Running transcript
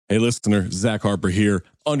Hey, listener, Zach Harper here.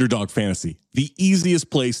 Underdog Fantasy, the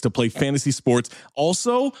easiest place to play fantasy sports.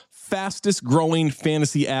 Also, fastest growing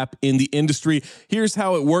fantasy app in the industry. Here's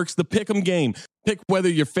how it works. The Pick'em game. Pick whether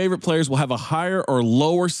your favorite players will have a higher or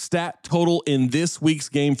lower stat total in this week's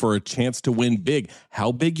game for a chance to win big.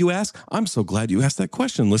 How big, you ask? I'm so glad you asked that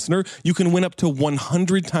question, listener. You can win up to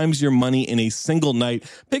 100 times your money in a single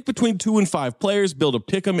night. Pick between 2 and 5 players. Build a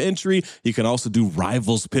Pick'em entry. You can also do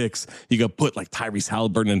rivals picks. You can put like Tyrese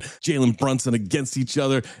Halliburton and Jalen Brunson against each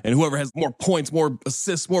other, and whoever has more points, more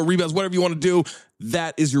assists, more rebounds, whatever you want to do,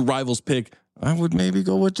 that is your rivals pick. I would maybe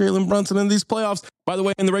go with Jalen Brunson in these playoffs. By the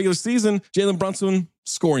way, in the regular season, Jalen Brunson,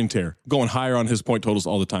 scoring tear, going higher on his point totals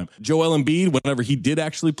all the time. Joel Embiid, whenever he did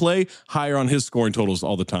actually play, higher on his scoring totals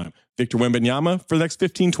all the time. Victor Wembanyama, for the next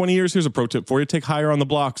 15, 20 years, here's a pro tip for you. Take higher on the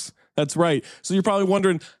blocks. That's right. So you're probably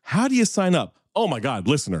wondering, how do you sign up? Oh my God,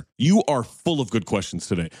 listener, you are full of good questions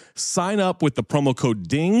today. Sign up with the promo code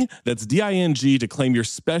DING, that's D-I-N-G, to claim your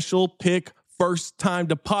special pick first time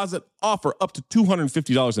deposit offer up to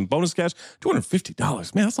 $250 in bonus cash.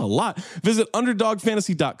 $250, man, that's a lot. Visit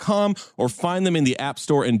underdogfantasy.com or find them in the App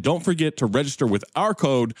Store. And don't forget to register with our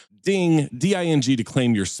code DING, D-I-N-G, to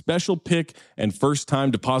claim your special pick and first time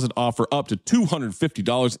deposit offer up to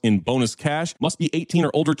 $250 in bonus cash. Must be 18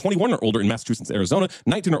 or older, 21 or older in Massachusetts, Arizona,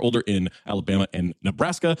 19 or older in Alabama and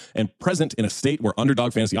Nebraska, and present in a state where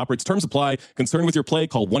Underdog Fantasy operates. Terms apply. Concerned with your play,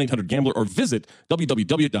 call 1-800-GAMBLER or visit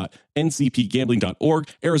www.ncpgambling.org.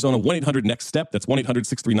 Arizona, 1-800-NEXT-STEP. That's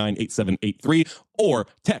 1-800-639-8783. Or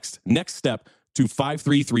text NEXT STEP to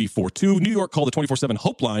 53342. New York, call the 24/7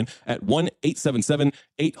 Hope line at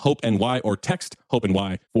 1-877-8-HOPE-NY or text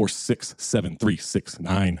HOPE-NY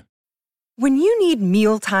 467-369. When you need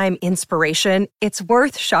mealtime inspiration, it's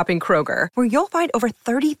worth shopping Kroger, where you'll find over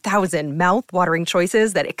 30,000 mouth-watering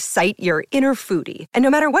choices that excite your inner foodie. And no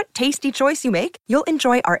matter what tasty choice you make, you'll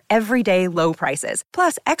enjoy our everyday low prices,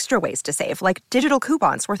 plus extra ways to save, like digital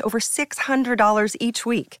coupons worth over $600 each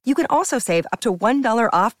week. You can also save up to $1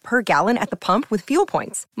 off per gallon at the pump with fuel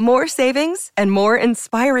points. More savings and more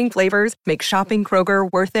inspiring flavors make shopping Kroger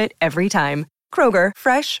worth it every time. Kroger,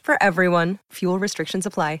 fresh for everyone. Fuel restrictions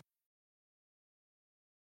apply.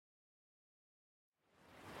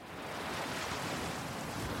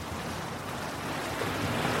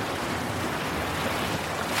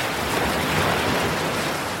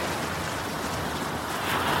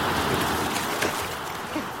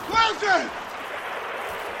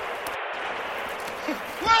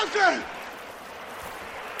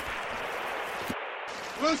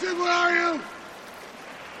 Wilson, where are you?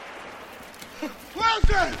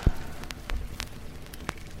 Wilson!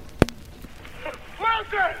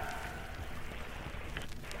 Wilson!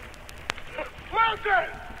 Wilson!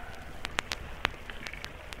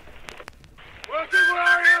 Wilson, where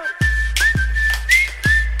are you?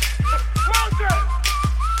 Wilson!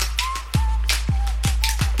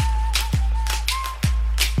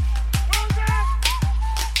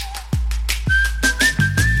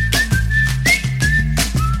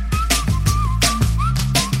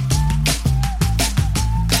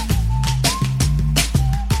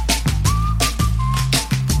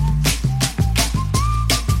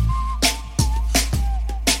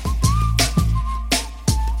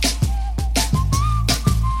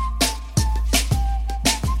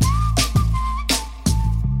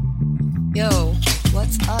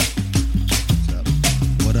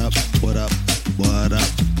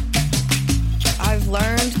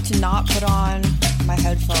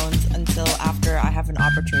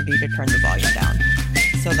 To turn the volume down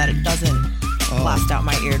so that it doesn't blast out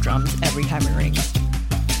my eardrums every time it rings.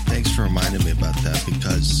 Thanks for reminding me about that,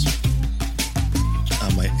 because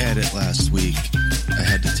on my edit last week, I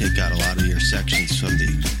had to take out a lot of your sections from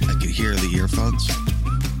I could hear the earphones.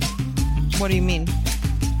 What do you mean?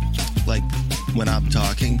 Like when I'm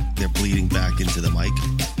talking, they're bleeding back into the mic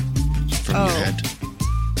from your head.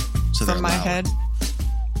 So from my head?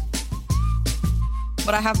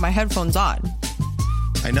 But I have my headphones on.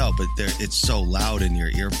 I know, but it's so loud in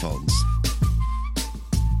your earphones.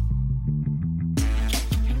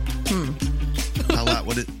 How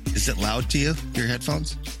loud? Is it loud to you, your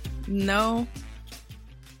headphones? No.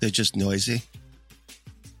 They're just noisy?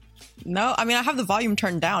 No, I mean, I have the volume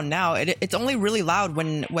turned down now. It's only really loud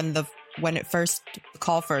when the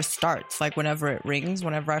call first starts. Like whenever it rings,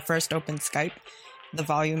 whenever I first open Skype, the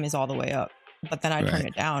volume is all the way up. But then I turn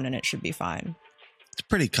it down and it should be fine. It's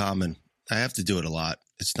pretty common. I have to do it a lot.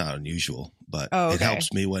 It's not unusual, but It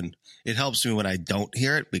helps me when I don't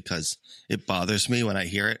hear it, because it bothers me when I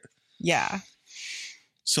hear it. Yeah.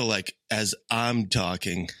 So like as I'm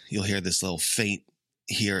talking, you'll hear this little faint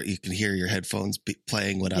you can hear your headphones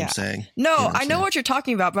playing what I'm saying. No, You know what I I'm know saying? what you're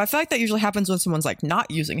talking about, but I feel like that usually happens when someone's like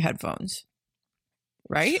not using headphones,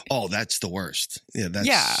 right? Oh, that's the worst. Yeah, that's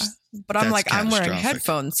But I'm that's like, I'm wearing catastrophic.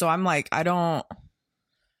 headphones, so I'm like, I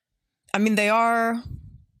mean, they are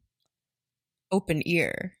open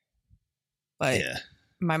ear, but yeah.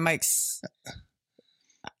 my mic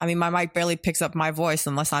barely picks up my voice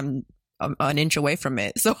unless I'm an inch away from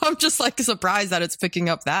it. So I'm just like surprised that it's picking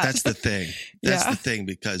up that. That's the thing. That's Yeah. the thing,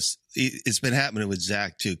 because it's been happening with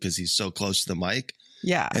Zach too, because he's so close to the mic.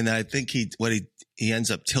 Yeah. And then I think he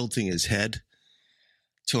ends up tilting his head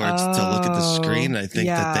towards to look at the screen. And I think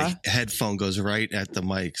that the headphone goes right at the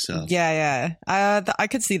mic. So Yeah. I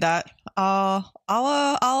could see that. I'll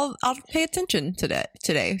pay attention to that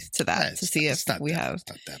today to that to see if we have. It's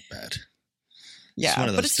not that bad. Yeah, It's one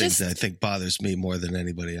of but those it's things just that I think bothers me more than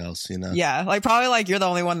anybody else. You know. yeah, like probably like you're the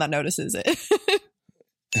only one that notices it.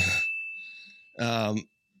 How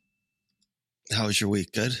was your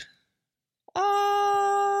week? Good.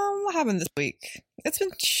 What happened this week? It's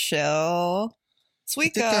been chill. This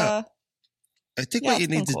week, I think Yeah, what you it's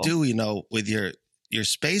been need to cool. do, you know, with your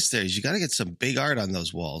space there is you got to get some big art on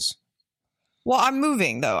those walls. well, I'm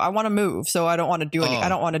moving though. I want to move, so I don't want to do any. Oh. I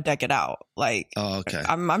don't want to deck it out. Like Oh, okay.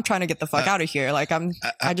 I'm trying to get the fuck out of here. Like I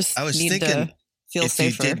was need thinking to feel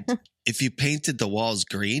safer. if you painted the walls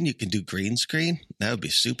green, you can do green screen. That would be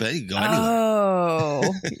super. You can go anywhere.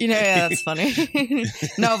 Oh, yeah, that's funny.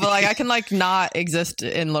 No, but like I can like not exist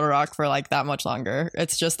in Little Rock for like that much longer.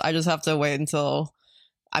 It's just I just have to wait until.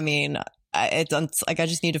 I mean, I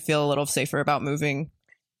just need to feel a little safer about moving,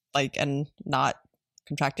 like and not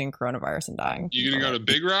contracting coronavirus and dying. You gonna go to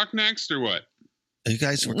Big Rock next or what? Are you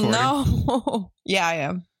guys recording? No, yeah, I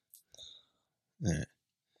am. Yeah.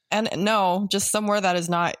 And no, just somewhere that is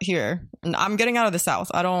not here. And I'm getting out of the South.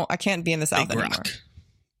 I can't be in the South Big anymore. Rock.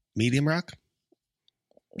 Medium Rock?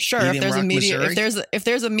 Sure, Medium if there's Rock, a medium, Missouri? if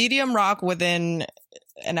there's a medium rock within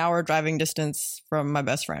an hour driving distance from my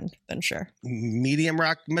best friend, then sure. Medium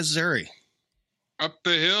Rock, Missouri. Up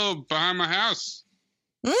the hill behind my house.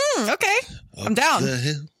 Okay, I'm Up down. the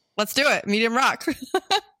hill. Let's do it. Medium rock.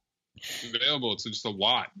 It's available. It's just a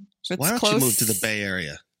lot. Why don't you move to the Bay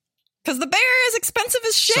Area? Because the Bay Area is expensive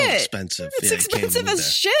as shit. So expensive. It's Yeah, you can't expensive move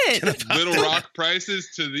as there. shit. Little Rock prices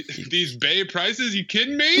to these Bay prices. You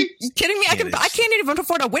kidding me? You kidding me? It I is. can't even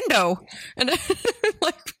afford a window. And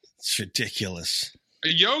like, It's ridiculous. A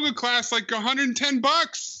yoga class like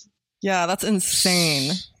 $110. yeah, that's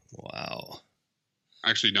insane. Wow.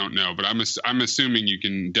 Actually, don't know, but I'm assuming you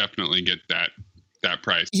can definitely get that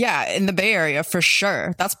price. Yeah, in the Bay Area for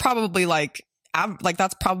sure. That's probably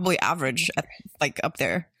that's probably average like up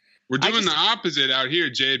there. We're I doing just- the opposite out here,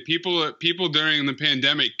 Jade. People during the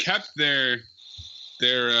pandemic kept their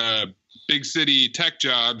big city tech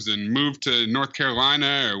jobs and moved to North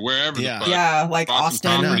Carolina or wherever Yeah. the fuck. Yeah, like Bought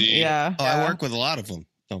some Austin. property. Yeah. Oh, yeah. I work with a lot of them.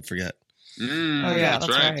 Don't forget. Oh yeah, that's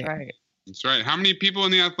right. That's right. How many people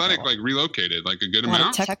in the Athletic like relocated? Like a good A lot of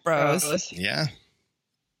amount? tech bros. Yeah.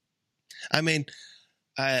 I mean,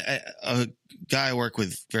 a guy I work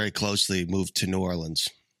with very closely moved to New Orleans.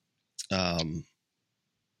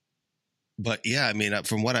 But yeah, I mean,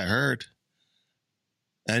 from what I heard,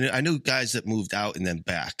 I knew guys that moved out and then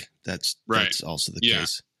back. That's also the Yeah.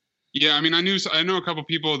 case. Yeah, I mean, I know a couple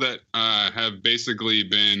people that have basically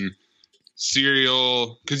been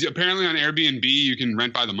serial because apparently on Airbnb you can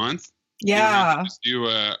rent by the month. You don't have Yeah. to just do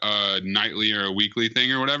a nightly or a weekly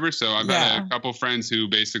thing or whatever. So I've had a couple friends who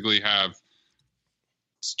basically have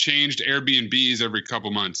changed Airbnbs every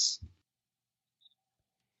couple months.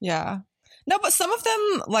 Yeah. No, but some of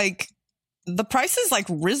them like the price is like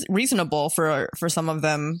reasonable for some of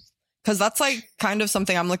them because that's like kind of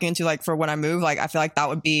something I'm looking into like for when I move. Like I feel like that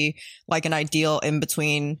would be like an ideal in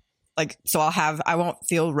between. Like so I won't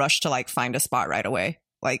feel rushed to like find a spot right away.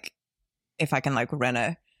 Like if I can like rent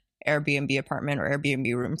a Airbnb apartment or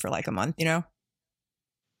Airbnb room for like a month, you know?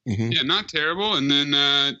 Mhm. Yeah, not terrible. And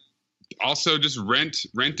then also just rent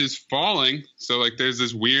is falling. So like there's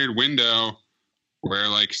this weird window where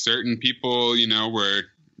like certain people, you know, we're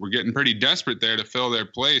getting pretty desperate there to fill their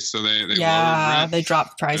place. So they lowered rent. They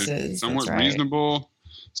dropped They're prices. somewhat That's right. reasonable,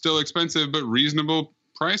 still expensive, but reasonable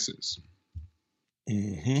prices.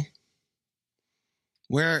 Mm-hmm.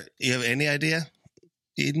 Where you have any idea,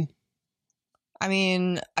 Eden? I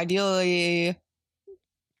mean, ideally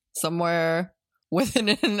somewhere within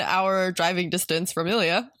an hour driving distance from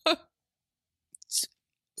Ilya.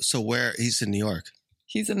 So where he's in New York?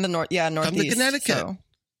 He's in the northeast. Come to Connecticut. So.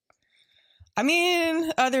 I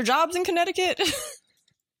mean, are there jobs in Connecticut?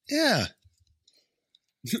 Yeah.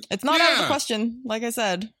 It's not out of the Yeah. question. Like I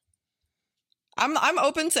said, I'm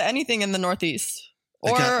open to anything in the Northeast.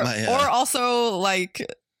 or also like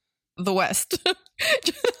the West.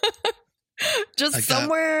 Just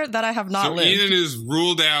somewhere that I have not lived. Eden is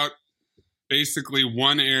ruled out basically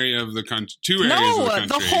one area of the country, two areas of the country.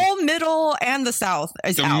 The whole middle and the South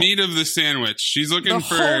is the out. meat of the sandwich. She's looking the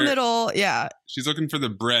for whole middle, yeah. She's looking for the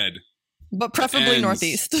bread. But preferably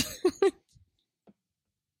Northeast.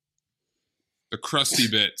 The crusty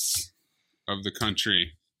bits of the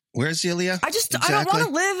country. Where's Ilya? I don't want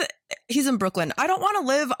to live. He's in Brooklyn. I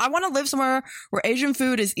want to live somewhere where Asian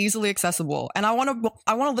food is easily accessible, and I want to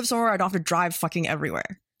live somewhere where I don't have to drive fucking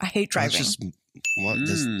everywhere. I hate driving.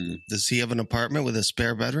 Does he have an apartment with a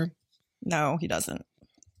spare bedroom? No, he doesn't.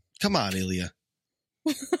 Come on, Ilya.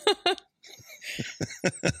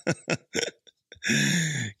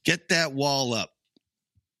 Get that wall up.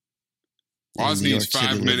 Woz needs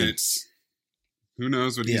 5 minutes. Who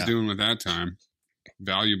knows what he's doing with that time?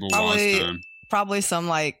 Valuable Woz time. Probably some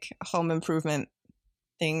like home improvement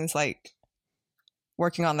things, like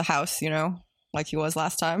working on the house, like he was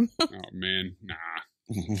last time. Oh man, nah.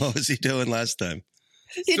 What was he doing last time?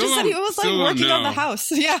 He just said he was like working on the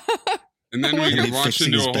house. Yeah. And then we could launch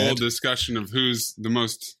into a whole discussion of who's the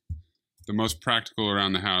most practical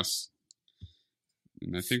around the house.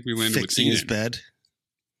 And I think we landed with Eden. His bed.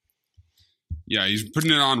 Yeah, he's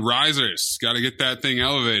putting it on risers. Got to get that thing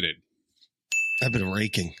elevated. I've been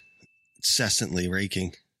raking, incessantly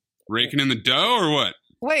raking. Raking in the dough or what?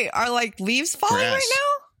 Wait, are like leaves falling right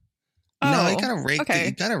now? No, you gotta rake. Okay.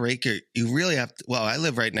 You gotta rake your. You really have to. Well, I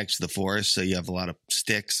live right next to the forest, so you have a lot of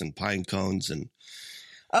sticks and pine cones and.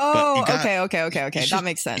 Oh, okay. That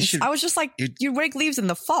makes sense. I was just like, you rake leaves in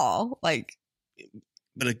the fall, like.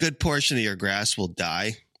 But a good portion of your grass will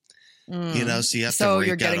die. So you have to rake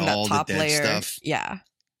you're getting out all that top the dead layer. stuff. Yeah,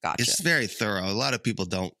 gotcha. It's very thorough. A lot of people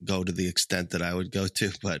don't go to the extent that I would go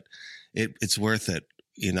to, but it's worth it.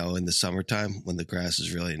 In the summertime when the grass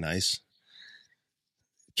is really nice.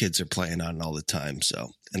 Kids are playing on it all the time.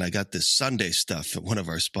 So, and I got this Sunday stuff at one of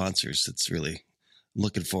our sponsors. That's really I'm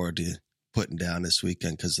looking forward to putting down this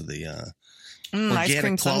weekend because of the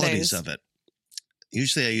organic qualities of it.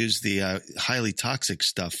 Usually I use the highly toxic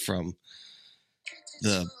stuff from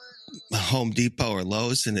the Home Depot or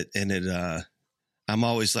Lowe's, and I'm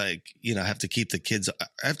always like, I have to keep the kids. I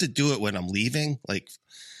have to do it when I'm leaving, like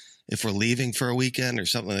if we're leaving for a weekend or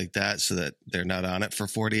something like that, so that they're not on it for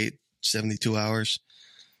 48, 72 hours.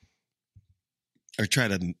 Or try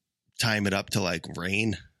to time it up to like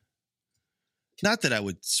rain. Not that I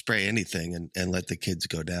would spray anything and let the kids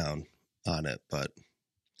go down on it, but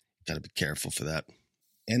got to be careful for that.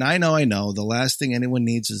 And I know the last thing anyone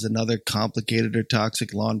needs is another complicated or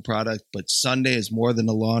toxic lawn product, but Sunday is more than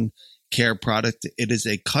a lawn care product. It is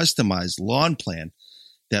a customized lawn plan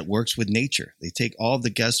that works with nature. They take all the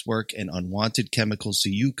guesswork and unwanted chemicals so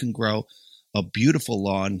you can grow a beautiful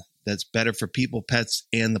lawn that's better for people, pets,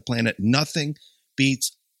 and the planet. Nothing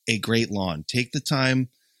beats a great lawn. Take the time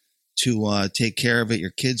to take care of it.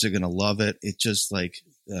 Your kids are going to love it. It's just like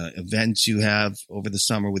events you have over the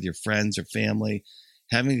summer with your friends or family.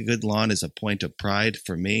 Having a good lawn is a point of pride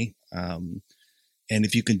for me. And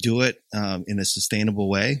if you can do it in a sustainable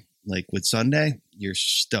way, like with Sunday, you're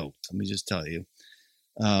stoked. Let me just tell you.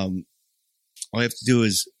 All you have to do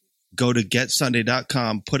is go to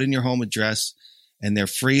getsunday.com, put in your home address, and their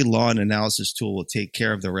free lawn analysis tool will take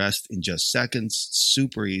care of the rest in just seconds.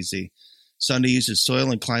 Super easy. Sunday uses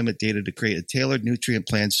soil and climate data to create a tailored nutrient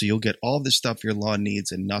plan so you'll get all the stuff your lawn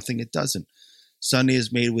needs and nothing it doesn't. Sunday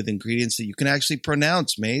is made with ingredients that you can actually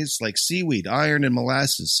pronounce, Maze, like seaweed, iron, and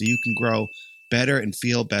molasses, so you can grow better and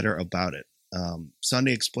feel better about it.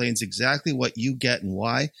 Sunday explains exactly what you get and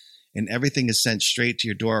why, and everything is sent straight to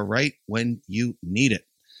your door right when you need it.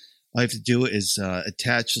 All you have to do is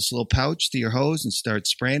attach this little pouch to your hose and start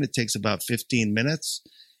spraying. It takes about 15 minutes.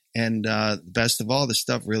 And best of all, the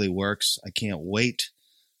stuff really works. I can't wait.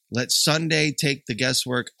 Let Sunday take the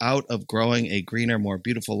guesswork out of growing a greener, more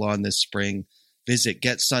beautiful lawn this spring. Visit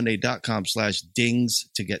getsunday.com/dings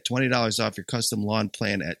to get $20 off your custom lawn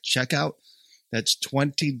plan at checkout. That's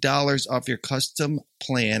 $20 off your custom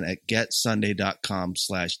plan at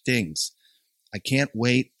getsunday.com/dings. I can't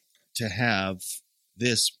wait to have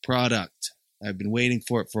this product. I've been waiting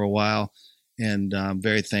for it for a while, and I'm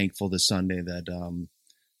very thankful this Sunday that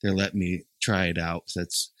they're letting me try it out.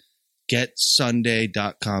 That's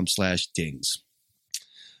getsunday.com/dings.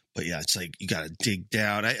 But yeah, it's like you got to dig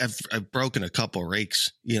down. I've broken a couple rakes.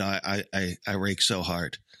 I rake so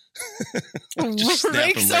hard. Just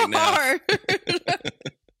rake so hard.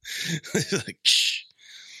 Like, shh.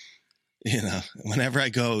 Whenever I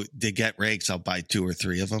go to get rakes, I'll buy 2 or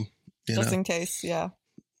 3 of them. Just in case, yeah.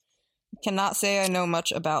 Cannot say I know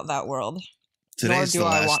much about that world. Nor do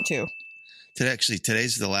I want to.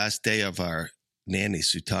 Today's the last day of our nanny,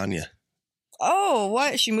 Sutanya. Oh,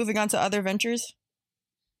 what? Is she moving on to other ventures?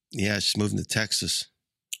 Yeah, she's moving to Texas.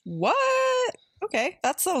 What? Okay,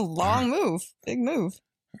 that's a long move. Big move.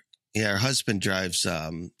 Yeah, her husband drives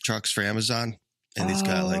trucks for Amazon, and he's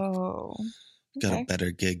got a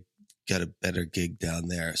better gig. Got a better gig down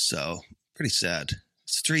there, so pretty sad.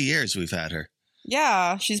 It's 3 years we've had her.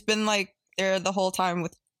 Yeah, she's been like there the whole time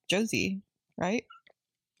with Josie, right?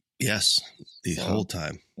 Yes, the whole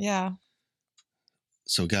time. Yeah.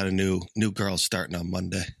 So we got a new girl starting on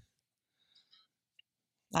Monday.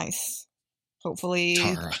 Nice. Hopefully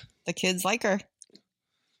Tara. the kids like her.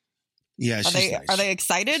 Yeah, she's nice. Are they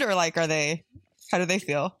excited or like how do they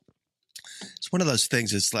feel? It's one of those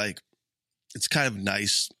things. It's like it's kind of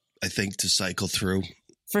nice, I think, to cycle through.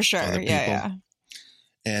 For sure. Other people. Yeah.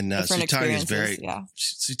 And Sutanya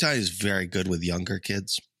is very good with younger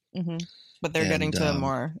kids. Mm-hmm. But they're getting to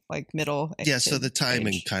more like middle. Yeah, so the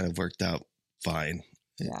timing age. kind of worked out fine.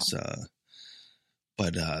 It's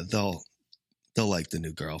but they'll like the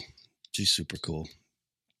new girl. She's super cool.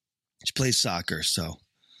 She plays soccer, so.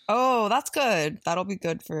 Oh, that's good. That'll be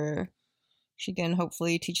good for. She can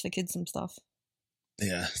hopefully teach the kids some stuff.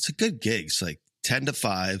 Yeah, it's a good gig. It's like 10 to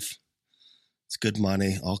 5. It's good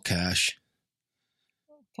money, all cash.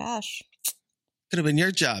 Cash. Could have been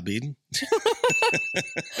your job, Eden.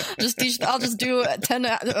 I'll just do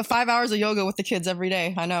 5 hours of yoga with the kids every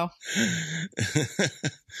day. I know.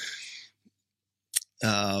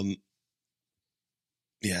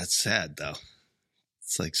 Yeah, it's sad though.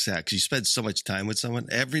 It's like sad because you spend so much time with someone.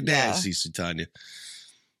 Every day I see Sutanya.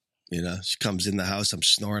 You know, she comes in the house. I'm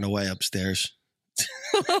snoring away upstairs.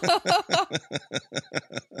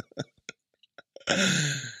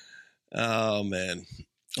 Oh man.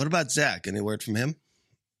 What about Zach? Any word from him?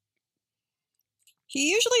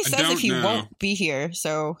 He usually says if he won't be here.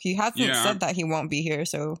 So he hasn't said that he won't be here.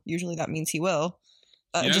 So usually that means he will.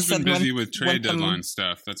 He has been busy with trade deadline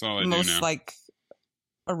stuff. That's all I do now. Most like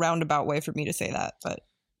a roundabout way for me to say that, but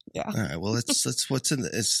yeah. All right. Well, let's what's in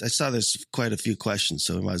the. I saw there's quite a few questions,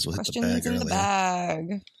 so we might as well hit the bag. Questions in the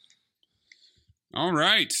bag. All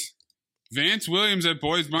right. Vance Williams at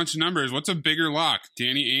Boys Bunch of Numbers. What's a bigger lock?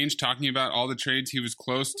 Danny Ainge talking about all the trades he was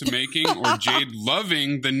close to making, or Jade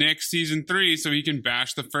loving the Knicks season 3 so he can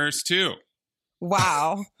bash the first 2?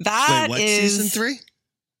 Wow, that Wait, what is season 3?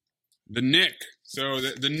 The Knick. So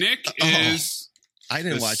the Knick is. I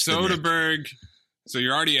didn't watch Soderbergh. So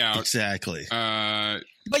you're already out. Exactly.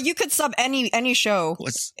 But you could sub any show.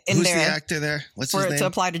 Who's the actor there? What's his name? For it to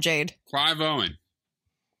apply to Jade. Clive Owen.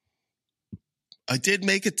 I did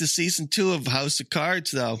make it to season 2 of House of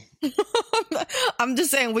Cards, though. I'm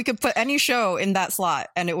just saying we could put any show in that slot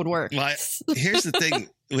and it would work. Well, here's the thing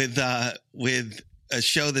with a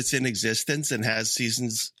show that's in existence and has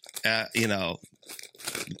seasons,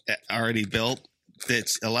 already built.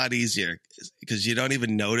 It's a lot easier because you don't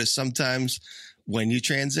even notice sometimes when you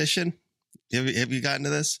transition. Have you gotten to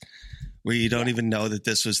this where you don't even know that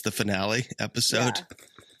this was the finale episode? Yeah.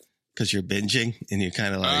 Because you're binging and you're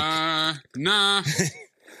kind of like, nah.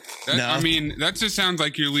 No? I mean, that just sounds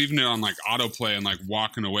like you're leaving it on like autoplay and like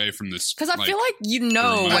walking away from this. Because I feel like you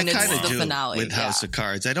know when it's the finale. With House of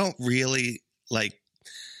Cards, I don't really like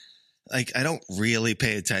I don't really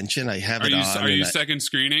pay attention. I have it on. Are you second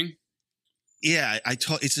screening? Yeah,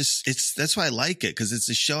 it's that's why I like it because it's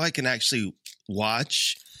a show I can actually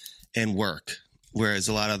watch and work. Whereas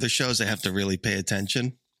a lot of other shows, I have to really pay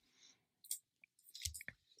attention.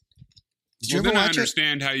 Did you ever watch I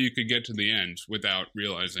understand how you could get to the end without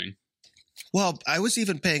realizing. Well, I was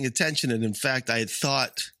even paying attention. And in fact, I had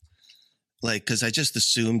thought, because I just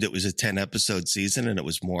assumed it was a 10-episode season and it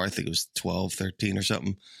was more. I think it was 12, 13 or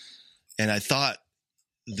something. And I thought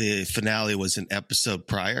the finale was an episode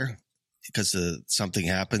prior because something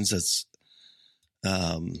happens that's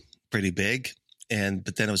pretty big.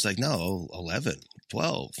 But then it was like, no, 11.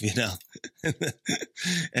 12, and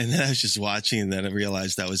then I was just watching and then I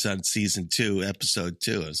realized that was on season 2, episode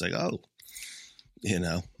 2. I was like, oh,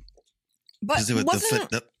 But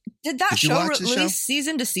did that show release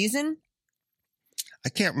season to season? I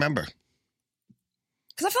can't remember.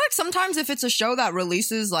 Because I feel like sometimes if it's a show that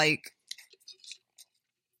releases I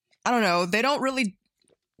don't know, they don't really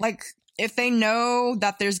if they know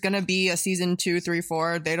that there's going to be a season 2, 3,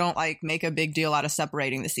 4, they don't make a big deal out of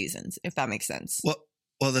separating the seasons, if that makes sense.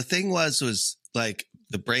 Well, the thing was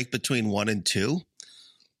the break between 1 and 2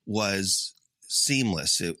 was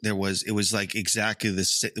seamless. It was like exactly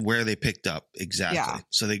where they picked up exactly. Yeah.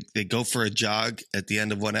 So they go for a jog at the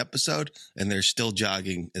end of one episode and they're still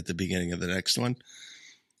jogging at the beginning of the next one.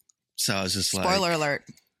 So I was just spoiler alert.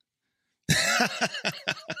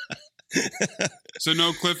 So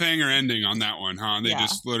no cliffhanger ending on that one, huh? They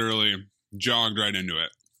just literally jogged right into it.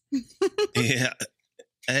 Yeah,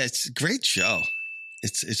 it's a great show.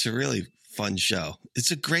 It's a really fun show.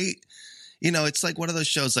 It's a great, it's like one of those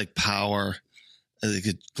shows like Power, like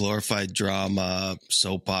a glorified drama,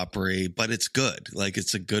 soap opera, but it's good. Like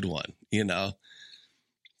it's a good one,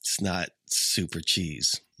 It's not super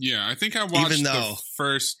cheese. Yeah, I think I watched the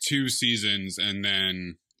first 2 seasons and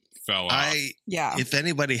then fell off. If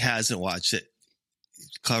anybody hasn't watched it,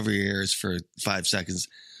 cover your ears for 5 seconds.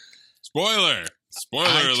 Spoiler alert.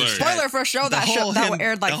 Spoiler for a show that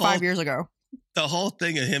aired like 5 years ago. The whole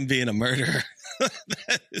thing of him being a murderer.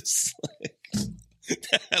 That is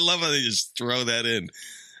I love how they just throw that in.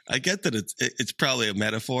 I get that it's probably a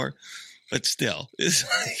metaphor, but still, it's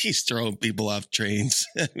like he's throwing people off trains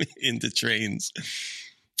into trains.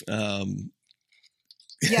 Yeah,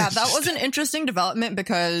 that was an interesting development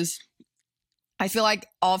because I feel like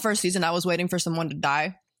all first season I was waiting for someone to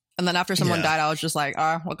die. And then after someone died, I was just like,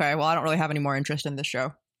 oh, okay, well, I don't really have any more interest in this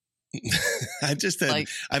show. I just had,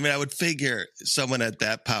 I would figure someone at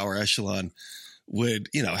that power echelon would,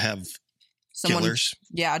 have killers.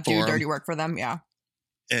 Yeah, do dirty work for them. Yeah.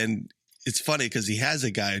 And it's funny because he has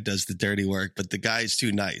a guy who does the dirty work, but the guy's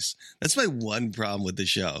too nice. That's my one problem with the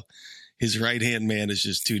show. His right-hand man is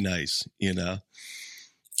just too nice,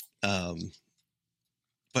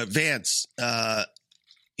 But Vance, I'm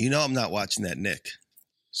not watching that Nick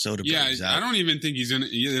Soderbergh. Yeah, I don't even think he's in.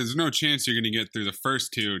 There's no chance you're going to get through the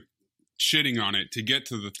first 2 shitting on it to get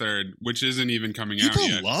to the third, which isn't even coming out yet.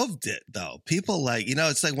 People loved it though. People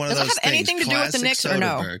it's like one of those things. Does it have anything to do with the Knicks or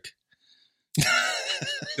no?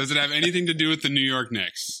 Does it have anything to do with the New York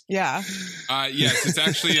Knicks? Yeah. Yes, it's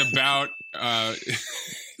actually about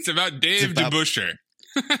it's about Dave DeBusschere,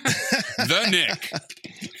 the Nick,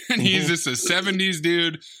 and he's just a 70s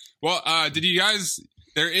dude. Well, did you guys?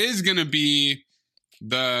 There is going to be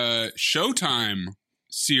the Showtime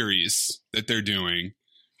series that they're doing,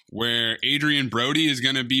 where Adrian Brody is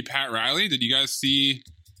going to be Pat Riley. Did you guys see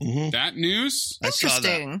that news?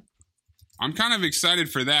 Interesting. I'm kind of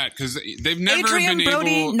excited for that because they've never Adrian been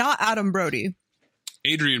Brody, able. Not Adam Brody.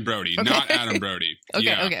 Adrian Brody, not Adam Brody.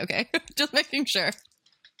 Okay. Just making sure.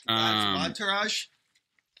 Entourage?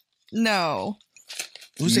 No.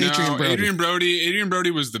 Who's Adrian Brody? Adrian Brody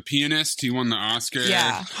was the pianist. He won the Oscar.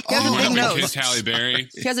 Yeah. He has a big nose. Kissed Halle Berry.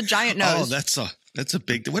 He has a giant nose. Oh, that's a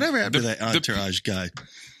big. Whatever happened to that Entourage guy?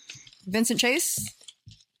 Vincent Chase?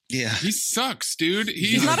 Yeah. He sucks, dude.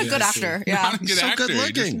 He's not a good actor. Yeah. Not a good actor. Good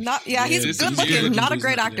looking. He's good looking. Not a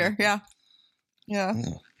great actor. Yeah. Yeah.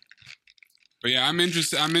 But yeah, I'm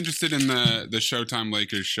interested in the Showtime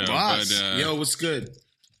Lakers show. But, yo, what's good?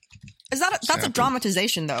 Is that's a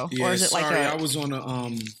dramatization though, Yeah, or is it like I was on a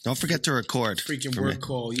Don't forget to record. freaking work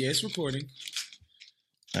call. Yeah, it's recording.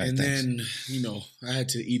 All right, And thanks. then I had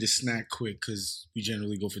to eat a snack quick because we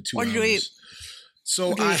generally go for 2 What hours. did you eat?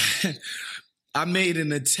 So I made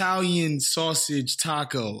an Italian sausage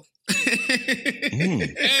taco. Hey,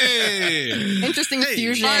 interesting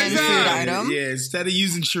fusion why is food that? item? Yeah, instead of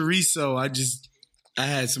using chorizo, I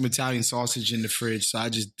had some Italian sausage in the fridge, so I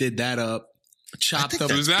just did that up, chopped up.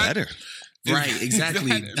 Was that better. Right,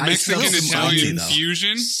 exactly. Is that Mexican Diced up some Italian onions.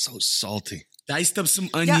 fusion. So salty. Diced up some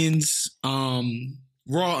onions, raw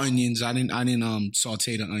onions. I didn't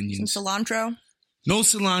saute the Some onions. cilantro. No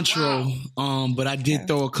cilantro, but I did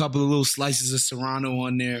throw a couple of little slices of serrano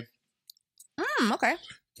on there. Okay.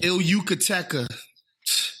 Il Yucateca,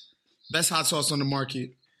 best hot sauce on the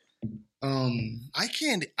market. I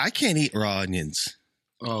can't eat raw onions.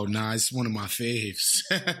 Oh, nah, it's one of my faves.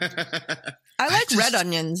 I like red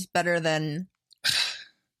onions better than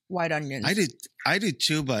white onions. I did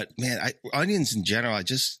too, but man, onions in general, I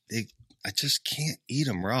just can't eat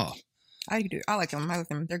them raw. I do. I like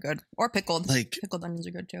them. They're good. Or pickled. Like Pickled onions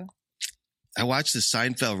are good too. I watched the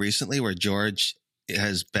Seinfeld recently where George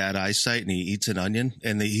has bad eyesight and he eats an onion,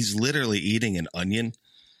 and he's literally eating an onion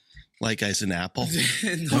like as an apple.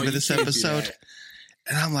 Remember this episode?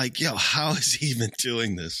 And I'm like, yo, how is he even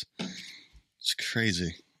doing this? It's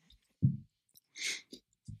crazy.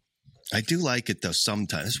 I do like it though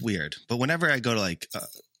sometimes. It's weird. But whenever I go to like a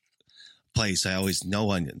place, I always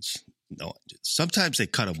no onions. No onions. Sometimes they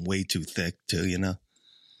cut them way too thick too,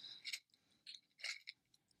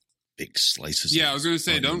 Big slices. Yeah, I was going to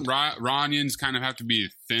say, don't raw onions kind of have to be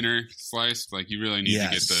thinner sliced? Like you really need to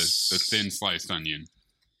get the thin sliced onion.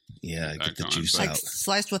 Yeah, get the on. juice Like out.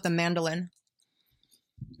 sliced with a mandolin.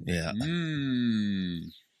 Yeah.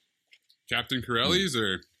 Captain Corelli's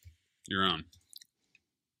or your own?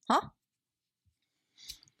 Huh?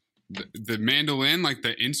 The mandolin, like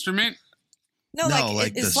the instrument? No, No, like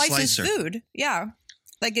like it the slices slicer. food. Yeah,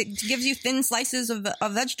 like it gives you thin slices of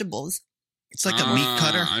vegetables. It's like a meat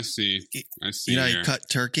cutter. I see. You know, here. you cut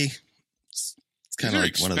turkey. It's kind These of are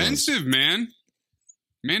like one of those. expensive, man.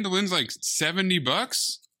 Mandolin's like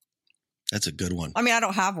 $70. That's a good one. I mean, I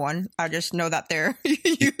don't have one. I just know that they're used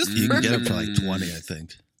You for. can get it for like 20, I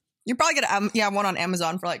think. You probably get one on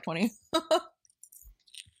Amazon for like 20.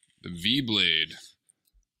 The V Blade,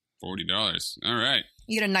 $40. All right.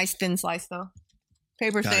 You get a nice thin slice though.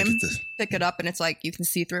 Paper Gotta thin. get the- Pick it up and it's like you can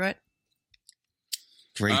see through it.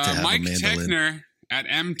 Great to have Mike a mandolin. Techner at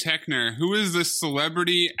M Techner. Who is the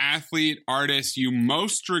celebrity, athlete, artist you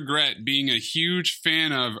most regret being a huge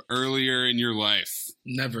fan of earlier in your life?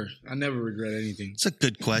 Never. I never regret anything. It's a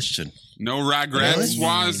good question. No regrets, Really?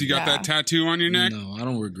 Swaz? You got Yeah. that tattoo on your neck? No, I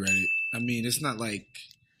don't regret it. I mean, it's not like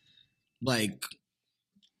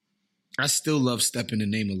I still love "Step in the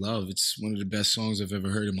Name of Love." It's one of the best songs I've ever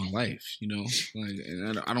heard in my life. You know, like,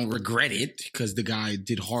 and I don't regret it because the guy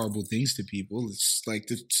did horrible things to people. It's like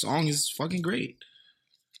the song is fucking great.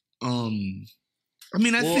 I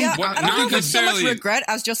mean, I Well, think Yeah, what- I don't know not if it's so much necessarily- regret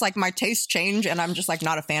as just like my tastes change and I'm just like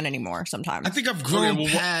not a fan anymore sometimes. I think I've grown well,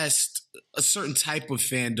 past a certain type of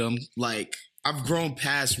fandom. Like I've grown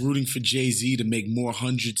past rooting for Jay-Z to make more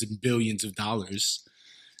hundreds and billions of dollars.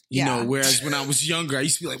 You Yeah. know, whereas when I was younger, I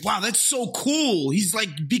used to be like, wow, that's so cool. He's like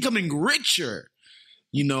becoming richer.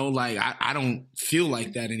 You know, like I don't feel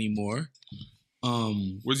like that anymore.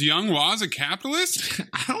 Was Young Waz a capitalist?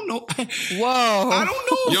 I don't know. Whoa. I don't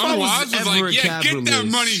know if I Young was Waz was ever like, a yeah, get that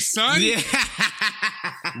capitalist. money, son. Yeah.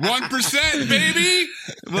 1%, baby.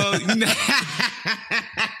 Well,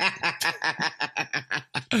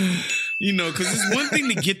 you know, because it's one thing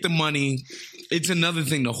to get the money, it's another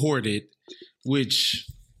thing to hoard it, which,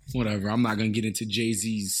 whatever. I'm not going to get into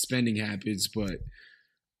Jay-Z's spending habits, but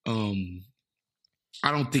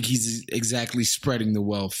I don't think he's exactly spreading the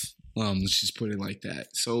wealth. Let's just put it like that.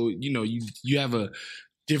 So, you know, you have a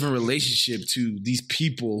different relationship to these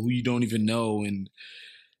people who you don't even know and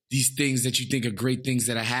these things that you think are great things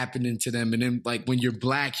that are happening to them. And then like when you're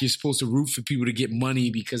black, you're supposed to root for people to get money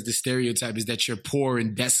because the stereotype is that you're poor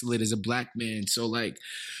and desolate as a black man. So like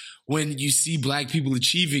when you see black people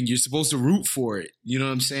achieving, you're supposed to root for it. You know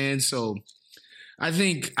what I'm saying? So I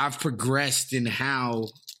think I've progressed in how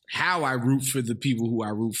I root for the people who I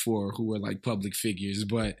root for who are like public figures,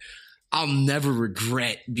 but I'll never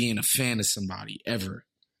regret being a fan of somebody ever.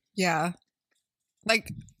 Yeah.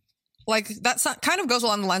 Like that kind of goes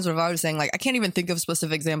along the lines of what I was saying. Like, I can't even think of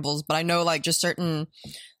specific examples, but I know like just certain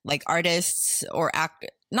like artists or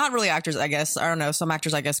not really actors, I guess. I don't know. Some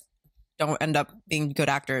actors, I guess, don't end up being good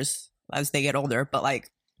actors as they get older. But like,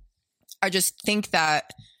 I just think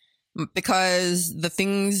that because the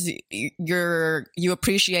things you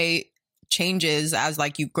appreciate changes as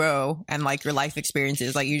like you grow and like your life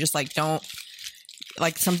experiences, like you just like don't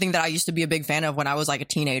like something that I used to be a big fan of when I was like a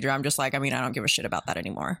teenager. I'm just like, I mean, I don't give a shit about that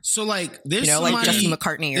anymore. So like there's You know, somebody, like Jesse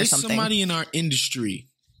McCartney or there's something. somebody in our industry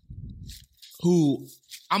who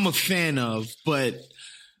I'm a fan of, but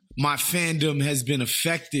my fandom has been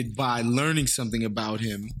affected by learning something about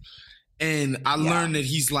him. And I learned that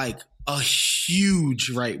he's like a huge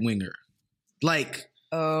right winger. Like,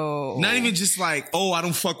 Oh, not even just like, oh, I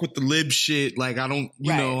don't fuck with the lib shit. Like, I don't,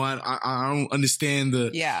 you Right. know, I don't understand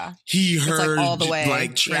the yeah. he like heard all the way,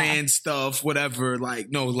 like trans stuff, whatever. Like,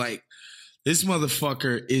 no, like this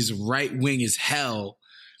motherfucker is right wing as hell.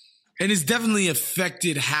 And it's definitely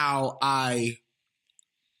affected how I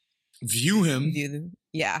view him.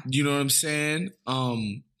 Yeah. You know what I'm saying?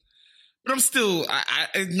 But I'm still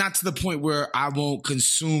I not to the point where I won't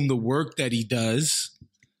consume the work that he does.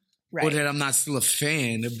 Right. Or that I'm not still a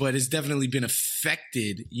fan, but it's definitely been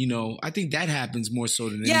affected. You know, I think that happens more so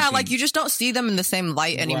than Yeah, anything. like you just don't see them in the same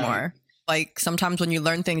light anymore. Right. Like sometimes when you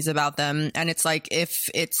learn things about them, and it's like if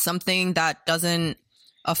it's something that doesn't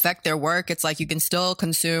affect their work, it's like you can still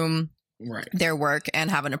consume Right. their work and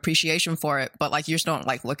have an appreciation for it, but like you just don't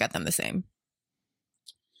like look at them the same.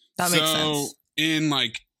 That makes sense. In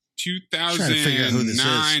like Trying to figure out who this is.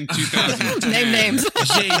 2009, 2010. Name names.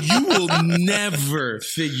 Jade, you will never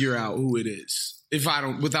figure out who it is if I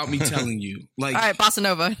don't, without me telling you. Like, All right, Bossa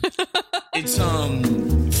Nova. it's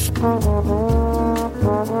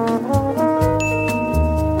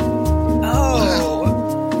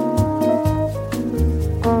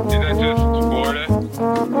Oh. Is that just Florida?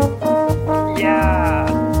 Yeah.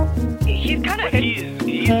 He's kind of.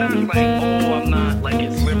 He sounds like, oh, I'm not like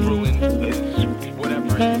as liberal and as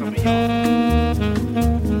whatever as some of y'all.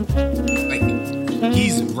 like,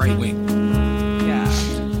 he's right wing. Yeah.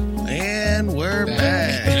 And we're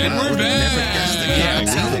back. And Wow, we're would've back. Never guessed the Yeah, I'm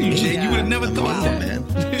game. telling you, Jade, you would have never thought Wow, that. man.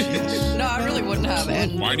 No, I really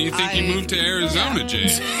do you think he moved to Arizona, Jay?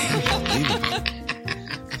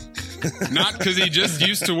 Not because he just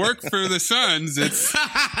used to work for the Suns. It's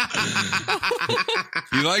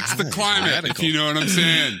he likes the climate, if you know what I'm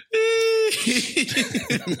saying.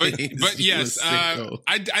 but yes,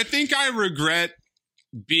 I think I regret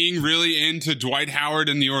being really into Dwight Howard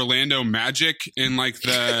and the Orlando Magic in like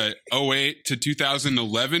the 08 to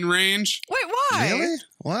 2011 range. Wait, why? Really?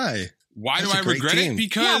 Why? Why That's do I a great regret team. it?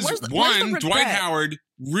 Because where's the Dwight regret? Howard,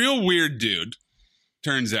 real weird dude,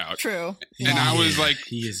 turns out. True. And I was like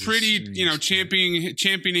He is pretty, extremely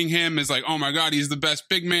championing him as like, oh my God, he's the best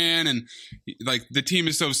big man. And like the team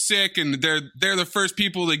is so sick. And they're the first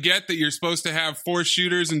people to get that you're supposed to have 4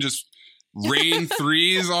 shooters and just rain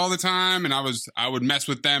threes all the time. And I would mess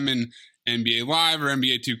with them in NBA Live or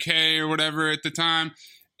NBA 2K or whatever at the time.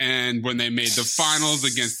 And when they made the finals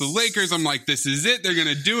against the Lakers, I'm like, this is it. They're going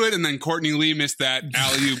to do it. And then Courtney Lee missed that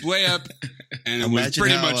alley-oop layup. And it was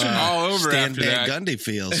pretty much all over Stan after Van that. Gundy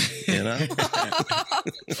feels, you know?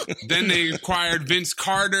 Then they acquired Vince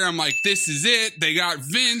Carter. I'm like, this is it. They got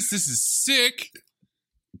Vince. This is sick.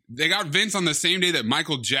 They got Vince on the same day that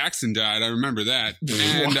Michael Jackson died. I remember that.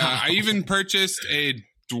 And I even purchased a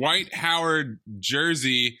Dwight Howard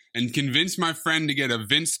jersey and convinced my friend to get a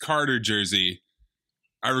Vince Carter jersey.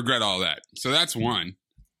 I regret all that. So that's one.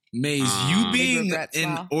 Maze, you being regrets, an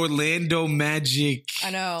wow. Orlando Magic,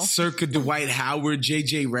 I know. circa Dwight Howard,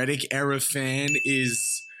 JJ Redick era fan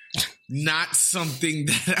is not something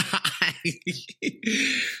that I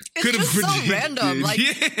could have just so predicted. random, like-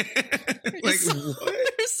 like what?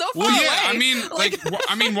 They're so far Well, away. yeah,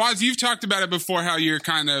 I mean, Waz, you've talked about it before. How you're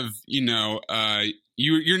kind of,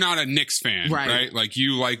 you're not a Knicks fan, right? Like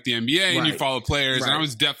you like the NBA and you Right. follow players, and I Right.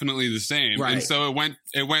 was definitely the same. Right. And so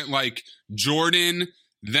it went like Jordan.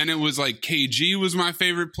 Then it was like KG was my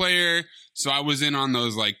favorite player. So I was in on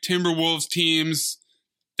those like Timberwolves teams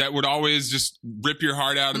that would always just rip your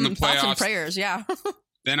heart out in the Thoughts and playoffs. prayers, yeah.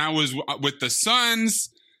 Then I was with the Suns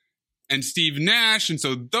and Steve Nash. And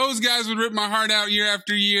so those guys would rip my heart out year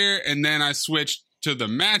after year. And then I switched to the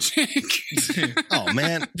Magic. Oh,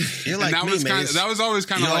 man. You're like and that me, was man. that was always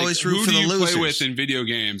kind of You like, always root who for do the you play losers. with in video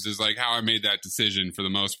games is like how I made that decision for the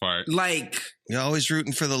most part. Like, You're always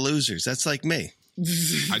rooting for the losers. That's like me.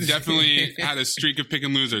 I definitely had a streak of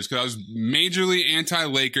picking losers because I was majorly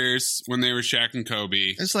anti-Lakers when they were Shaq and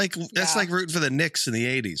Kobe. That's like rooting for the Knicks in the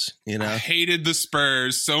 80s, you know? I hated the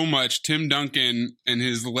Spurs so much. Tim Duncan and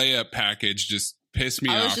his layup package just pissed me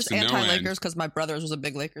I off was just to no end. anti-Lakers because my brothers was a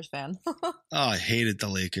big Lakers fan. Oh, I hated the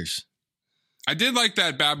Lakers. I did like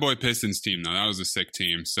that Bad Boy Pistons team though. That was a sick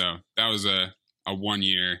team. So that was a 1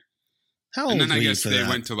 year. How old And then were I you guess for they that?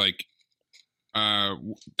 went to like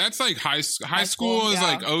that's like high school school, is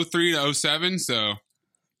yeah. like 03 to 07. So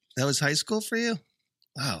That was high school for you?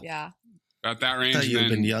 Wow. Yeah. about that I range. thought you'd have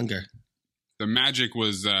Then been younger. the Magic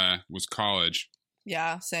was college.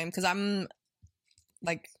 Yeah, same. Because I'm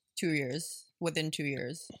like within 2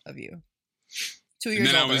 years of you. 2 years And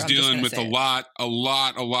then I older, was I'm just dealing gonna with say a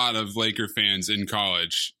lot of Laker fans in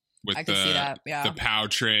college with I can see that, yeah. the Pow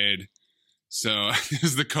trade. So it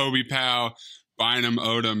was the Kobe Pow, Bynum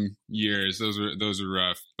Odom years. Those were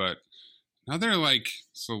rough. But another like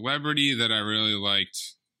celebrity that I really liked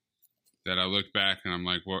that I look back and I'm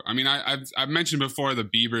like, well, I mean, I've mentioned before the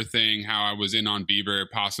Bieber thing, how I was in on Bieber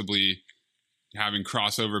possibly having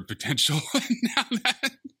crossover potential. Now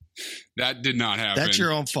that did not happen. That's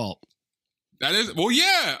your own fault. That is, well,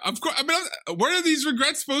 yeah, of course. I mean, where are these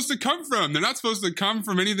regrets supposed to come from? They're not supposed to come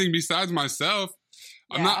from anything besides myself.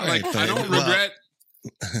 I'm not like, Right, I don't well- regret.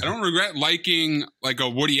 I don't regret liking like a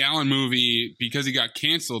Woody Allen movie because he got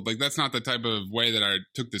canceled. Like that's not the type of way that I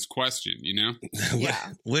took this question, you know?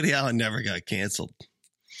 Yeah. Woody Allen never got canceled.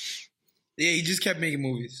 yeah, he just kept making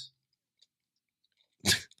movies.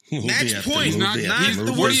 Movie Match after point, He's movie not. after He's,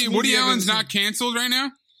 movie. worst Woody movie I've Allen's ever not canceled right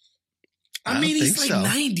now. I I don't mean, he's think like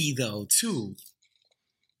so. 90 though, too.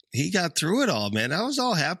 He got through it all, man. That was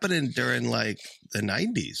all happening during like the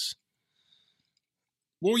 90s.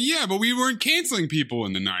 Well, yeah, but we weren't canceling people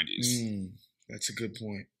in the 90s. That's a good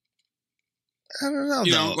point. I don't know.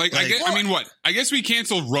 You though. know, like I guess, I mean, what? I guess we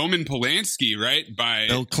canceled Roman Polanski, right? By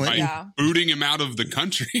Bill Clinton. Yeah. booting him out of the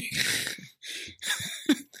country.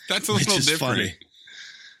 That's a Which little is different. funny.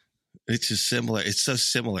 It's just similar. It's so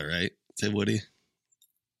similar, right? To Woody.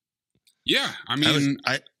 Yeah, I I mean,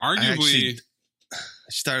 arguably, actually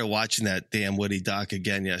started watching that damn Woody doc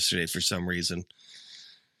again yesterday for some reason.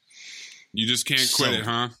 you just can't quit So- it,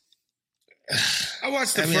 huh? I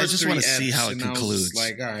watched the I mean, I first just three wanna see eps how it and I was concludes.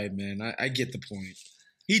 like, all right, man, I get the point.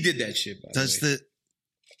 He did that shit, by Does the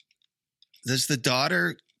way. the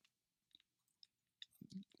daughter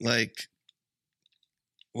like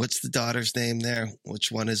what's the daughter's name there?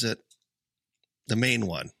 Which one is it? The main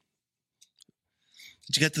one.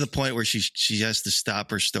 Did you get to the point where she has to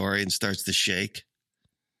stop her story and starts to shake?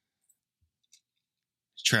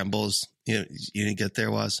 Trembles. You didn't get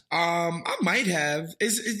there, was? I might have.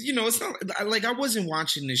 It's not like I wasn't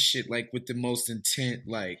watching this shit like with the most intent,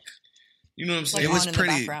 like, you know what I'm saying? It was in the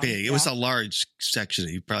pretty background, big. It yeah. was a large section.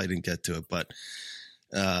 You probably didn't get to it, but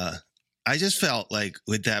I just felt like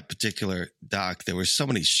with that particular doc, there were so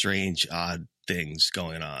many strange, odd things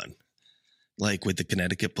going on. Like with the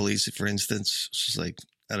Connecticut police, for instance, it's just like,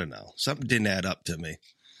 I don't know. Something didn't add up to me.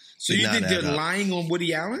 So you think they're lying on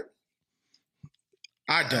Woody Allen?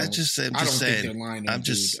 I don't. I'm just think they're lying on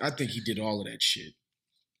dude. I think he did all of that shit.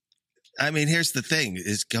 I mean, here's the thing.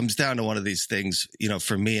 It comes down to one of these things,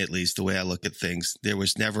 for me at least, the way I look at things, there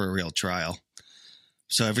was never a real trial.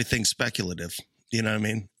 So everything's speculative. You know what I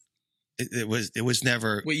mean? It was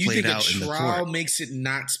never played out in the court. A trial makes it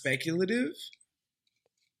not speculative?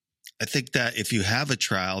 I think that if you have a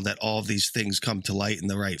trial, that all of these things come to light in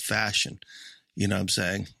the right fashion. You know what I'm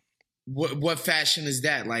saying? What fashion is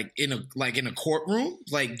that? Like in a courtroom?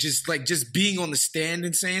 Like just being on the stand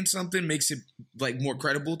and saying something makes it like more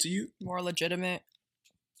credible to you? More legitimate.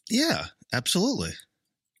 Yeah, absolutely.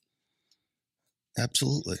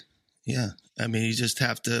 Absolutely. Yeah. I mean, you just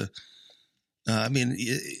have to,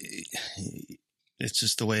 it's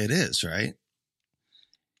just the way it is, right?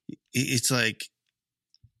 It's like,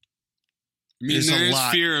 I mean, there is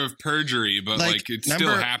fear of perjury, but like it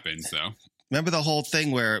still happens, though. Remember the whole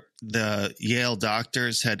thing where the Yale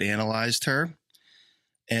doctors had analyzed her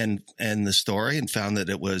and the story and found that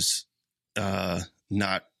it was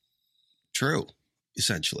not true,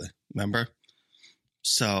 essentially. Remember?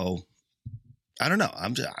 So I don't know.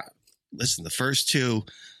 Listen. The first two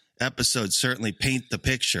episodes certainly paint the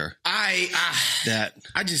picture.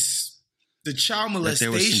 The child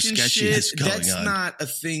molestation shit, that's not a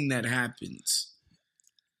thing that happens.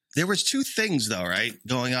 There was two things, though, right,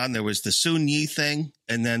 going on. There was the Soon Yi thing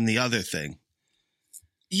and then the other thing.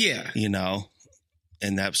 Yeah.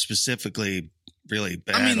 And that specifically really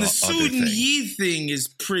bad. I mean, the Soon Yi thing is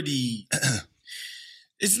pretty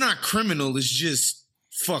 – it's not criminal. It's just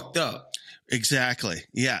fucked up. Exactly.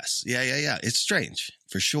 Yes. Yeah. It's strange,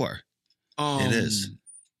 for sure. It is.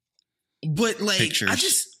 But, like, Pictures. I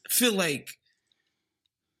just feel like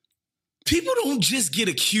people don't just get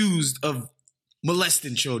accused of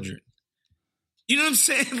molesting children. You know what I'm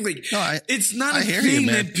saying? Like, no, it's not a thing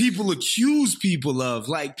that people accuse people of.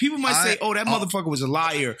 Like, people might say, oh, that motherfucker was a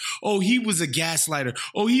liar. Oh, he was a gaslighter.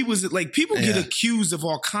 Oh, he was like, people get accused of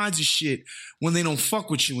all kinds of shit when they don't fuck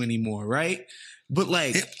with you anymore, right? But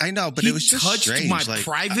like, I know, but it was just touched strange. my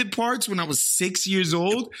private parts when I was 6 years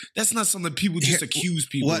old. That's not something people just accuse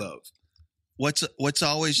people of. What's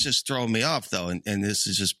always just throwing me off, though, and this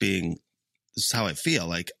is how I feel.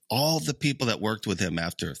 Like all the people that worked with him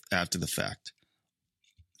after the fact.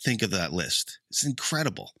 Think of that list. It's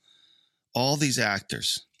incredible. All these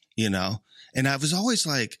actors, and I was always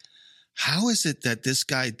like, how is it that this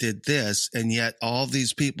guy did this and yet all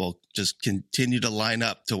these people just continue to line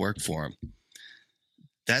up to work for him?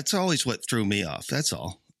 That's always what threw me off. That's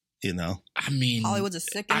all, I mean, Hollywood's a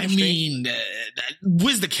sick industry. I mean,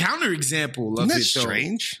 where's the counterexample of Isn't that it, though?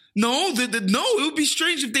 strange? No, no, it would be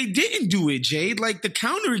strange if they didn't do it, Jade. Like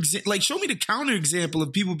show me the counterexample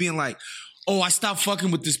of people being like, oh, I stopped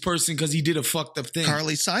fucking with this person because he did a fucked up thing.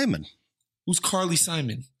 Carly Simon. Who's Carly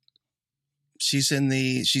Simon? She's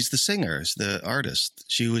the singer, the artist.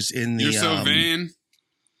 She was in the. You're so vain.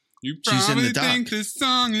 You probably think this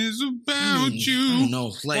song is about you. I don't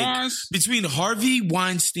know. Like, between Harvey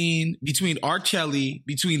Weinstein, between R. Kelly,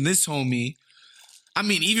 between this homie, I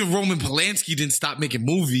mean, even Roman Polanski didn't stop making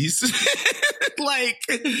movies. like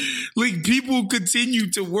people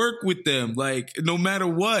continue to work with them. Like, no matter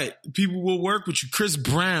what, people will work with you. Chris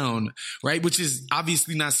Brown, right? Which is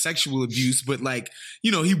obviously not sexual abuse, but like,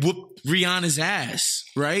 he whooped Rihanna's ass,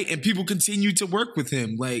 right? And people continue to work with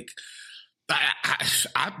him. Like,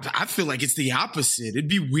 I feel like it's the opposite. It'd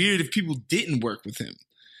be weird if people didn't work with him.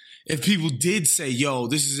 If people did say, yo,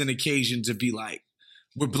 this is an occasion to be like,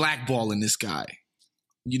 we're blackballing this guy.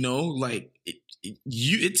 Like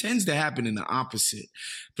it tends to happen in the opposite,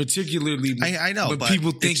 particularly I know, when but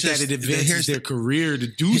people think that it advances their career to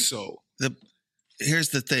do so. Here's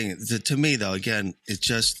the thing. To me, though, again, it's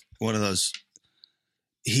just one of those,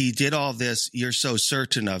 he did all this, you're so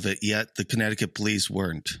certain of it, yet the Connecticut police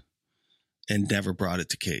weren't. And never brought it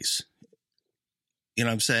to case. You know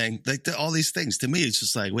what I'm saying? Like all these things. To me, it's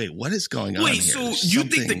just like, wait, what is going on here? Wait, so you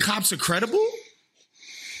think the cops are credible?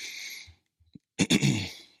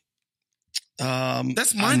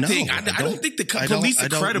 That's my thing. I don't think the police are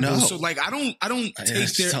credible. So like, I don't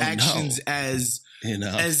take their actions as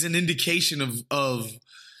an indication of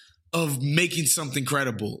making something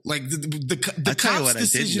credible. Like the cops'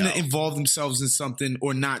 decision to involve themselves in something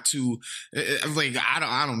or not to, like,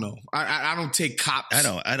 I don't know. I don't take cops.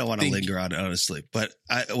 I don't want to linger on it, honestly. But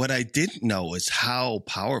what I didn't know was how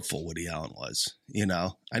powerful Woody Allen was. You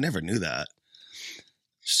know, I never knew that.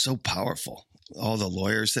 So powerful. All the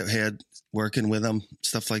lawyers that had working with him,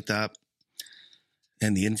 stuff like that.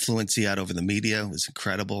 And the influence he had over the media was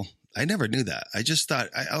incredible. I never knew that. I just thought,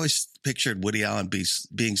 I always pictured Woody Allen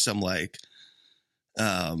being some like,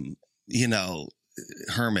 hermit.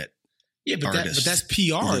 Yeah, but that's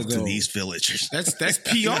PR though. In these villages. That's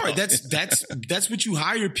PR. That's what you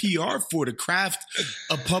hire PR for, to craft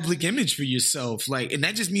a public image for yourself. Like, and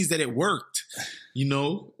that just means that it worked, you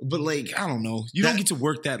know? But like, I don't know. You don't get to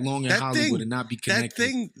work that long in Hollywood and not be connected. That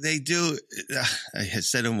thing they do, I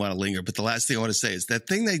said I don't want to linger, but the last thing I want to say is that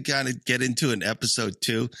thing they got to get into in episode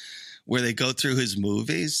 2, where they go through his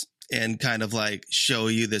movies and kind of like show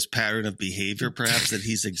you this pattern of behavior perhaps that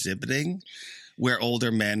he's exhibiting, where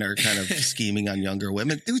older men are kind of scheming on younger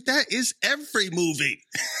women. Dude, that is every movie.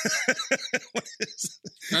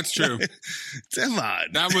 That's true. Come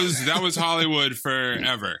on. That was Hollywood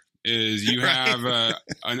forever. Is you have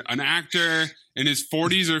an actor in his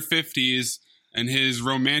 40s or 50s, and his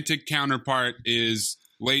romantic counterpart is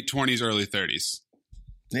late 20s, early 30s.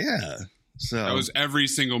 Yeah. So that was every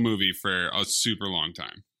single movie for a super long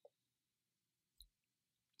time.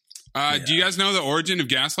 Do you guys know the origin of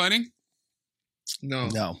gaslighting? No.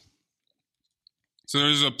 So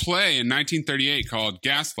there's a play in 1938 called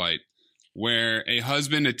Gaslight, where a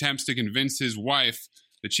husband attempts to convince his wife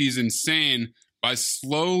that she's insane by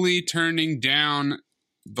slowly turning down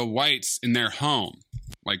the lights in their home,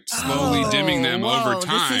 like slowly dimming them over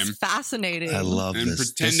time. This is fascinating. I love and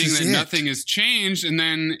this. Pretending that nothing has changed, and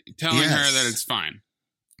then telling her that it's fine.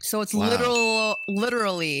 So it's literally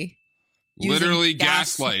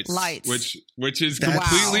gaslights, which is That's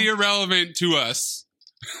completely irrelevant to us.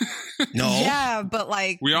 No. Yeah, but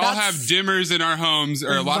like we all have dimmers in our homes,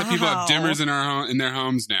 or a lot of people have dimmers in their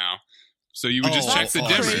homes now. So you would just check the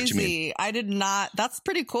dimmer. Crazy. I did not. That's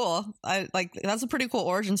pretty cool. That's a pretty cool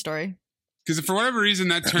origin story. Because for whatever reason,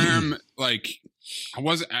 that term, like, I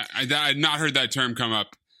had not heard that term come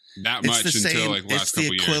up that much until like last couple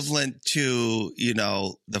years. It's the equivalent to,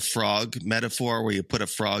 the frog metaphor, where you put a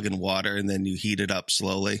frog in water and then you heat it up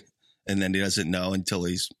slowly, and then he doesn't know until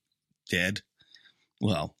he's dead.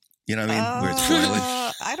 Well, you know what I mean? Where it's boiling.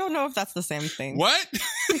 I don't know if that's the same thing. What?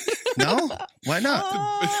 No? Why not?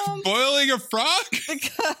 Boiling a frog?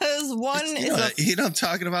 Because one is you know what I'm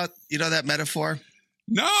talking about? You know that metaphor?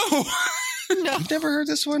 No. No. You've never heard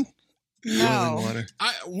this one? No. Boiling water.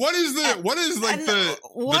 What is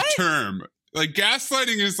the term? Like,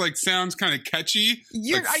 gaslighting is like sounds kind of catchy.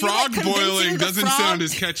 Like frog boiling doesn't sound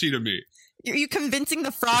as catchy to me. Are you convincing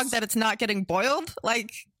the frog that it's not getting boiled?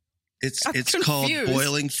 Like, it's called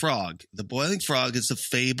boiling frog. The boiling frog is a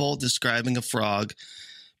fable describing a frog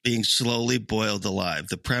being slowly boiled alive.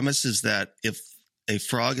 The premise is that if a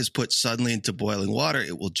frog is put suddenly into boiling water,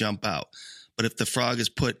 it will jump out. But if the frog is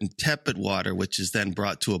put in tepid water, which is then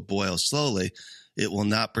brought to a boil slowly, it will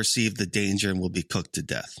not perceive the danger and will be cooked to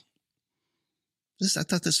death. I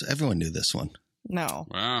thought everyone knew this one. No.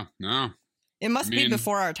 Wow, no. It must be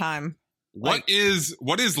before our time. What is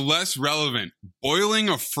less relevant, boiling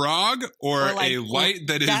a frog or a light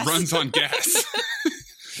that runs on gas?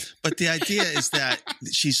 But the idea is that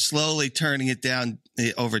she's slowly turning it down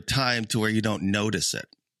over time to where you don't notice it,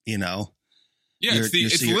 Yeah,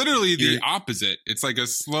 it's literally the opposite. It's like a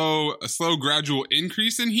slow gradual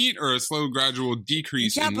increase in heat or a slow gradual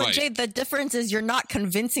decrease in light. Yeah, but Jade, the difference is you're not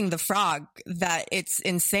convincing the frog that it's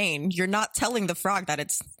insane. You're not telling the frog that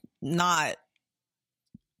it's not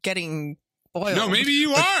getting boiled. No, maybe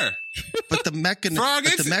you are. But the mechanism the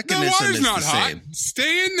water's is not the hot. same.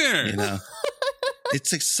 Stay in there. It's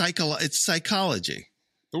psychology.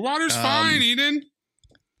 The water's fine, Eden.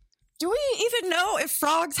 Do we even know if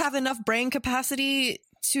frogs have enough brain capacity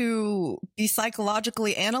to be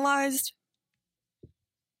psychologically analyzed?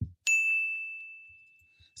 It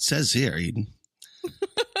says here, Eden.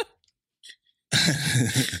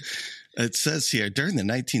 It says here, during the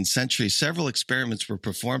 19th century, several experiments were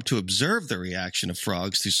performed to observe the reaction of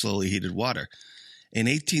frogs to slowly heated water. In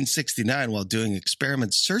 1869, while doing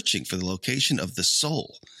experiments searching for the location of the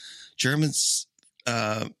soul, German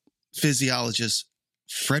physiologist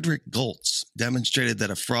Frederick Goltz demonstrated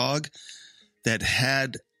that a frog that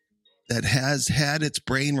had that has had its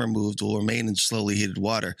brain removed will remain in slowly heated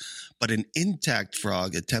water, but an intact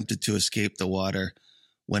frog attempted to escape the water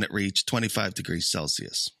when it reached 25 degrees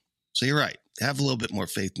Celsius. So you're right. Have a little bit more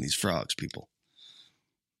faith in these frogs, people.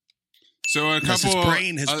 So Unless his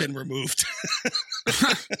brain has been removed.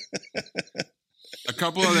 A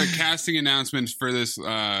couple other casting announcements for this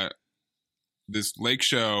this Lake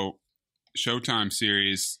Show Showtime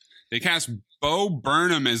series. They cast Bo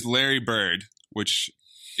Burnham as Larry Bird, which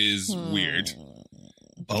is weird.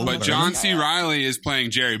 But John C. Reilly is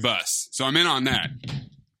playing Jerry Buss. So I'm in on that.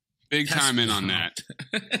 Big time in on that.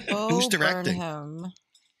 Who's directing? Burnham.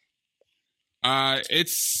 I'm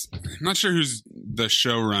not sure who's the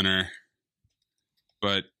showrunner,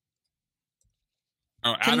 but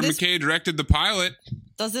Adam McKay directed the pilot.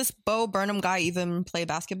 Does this Bo Burnham guy even play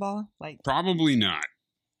basketball? Like, Probably not.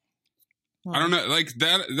 I don't know. Like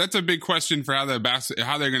that's a big question for how they're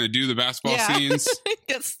going to do the basketball scenes.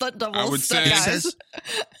 Get stunt doubles. I would say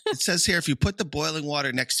it says here, if you put the boiling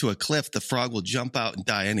water next to a cliff, the frog will jump out and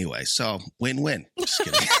die anyway. So win-win. Just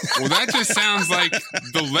kidding. Well, that just sounds like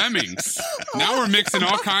the Lemmings. Now we're mixing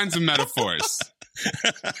all kinds of metaphors.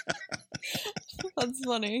 That's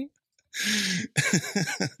funny.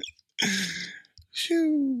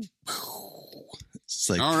 It's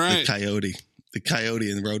like all right. the coyote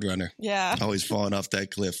and the Roadrunner. Yeah. Always falling off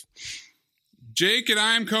that cliff. Jake and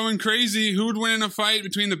I am going crazy. Who would win in a fight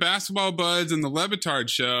between the Basketball Buds and the Lebitard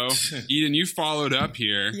Show? Eden, you followed up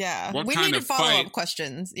here. Yeah. What we kind needed of follow-up fight?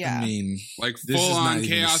 questions. Yeah. I mean, Like this is full not on even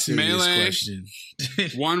a chaos serious melee? question.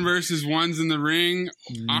 1 versus 1's in the ring?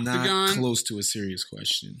 Not Octagon? close to a serious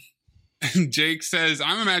question. Jake says,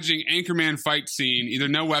 I'm imagining Anchorman fight scene. Either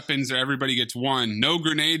no weapons or everybody gets one. No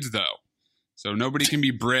grenades, though. So nobody can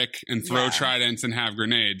be Brick and throw tridents and have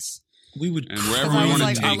grenades. We would and wherever we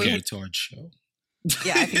want to take it. Retard show.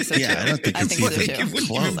 Yeah, I think so too. Yeah, I don't think I it's think so even too. It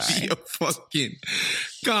wouldn't even be a fucking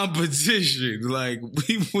competition. Like,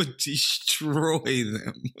 we would destroy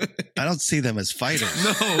them. I don't see them as fighters.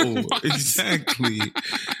 No, exactly.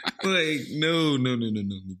 Like, no.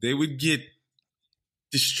 They would get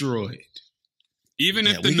destroyed. Even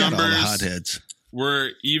if the we got all the numbers hotheads. were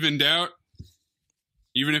evened out,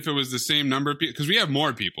 even if it was the same number of people, because we have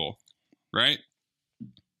more people, right?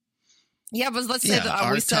 Yeah, but let's say that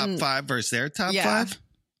our we top send. 5 versus their top 5? Yeah,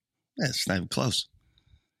 it's not even close.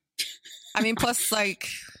 I mean, plus, like,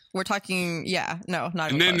 we're talking. Yeah, no,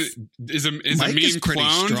 not And even then close. is a Mike meme is pretty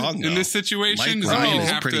cloned strong, in though. this situation? Mike Does Ryan Amin is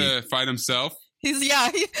have pretty- to fight himself?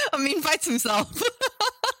 I mean, fights himself.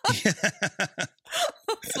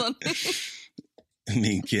 That's funny. I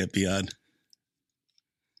mean, can't be on.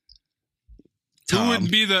 Who would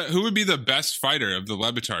be the best fighter of the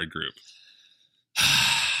Lebitard group?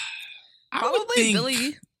 I would Probably think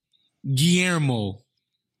Billy. Guillermo.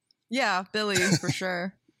 Yeah, Billy for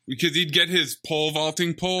sure. Because he'd get his pole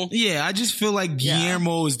vaulting pole. Yeah, I just feel like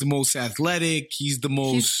Guillermo is the most athletic. He's the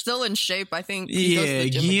most. He's still in shape. I think. He goes to Yeah, the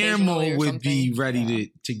gym occasionally Guillermo or would be something.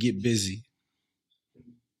 ready to get busy.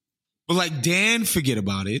 But like Dan, forget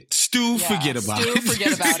about it. Stu, forget about Stu, it.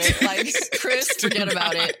 forget about it. Like Chris, forget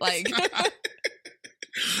about it. Like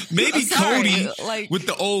maybe I'm sorry, Cody like with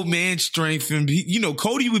the old man strength, and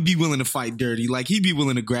Cody would be willing to fight dirty. Like he'd be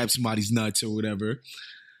willing to grab somebody's nuts or whatever.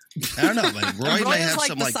 I don't know. Like Roy Roy may is have like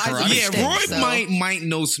some the like size of karate. a Yeah, stick, Roy so- might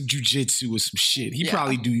know some jujitsu or some shit. He Yeah.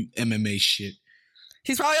 probably do MMA shit.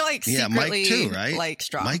 he's probably like Yeah, secretly Mike too, right? like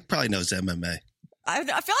strong. Mike probably knows MMA. I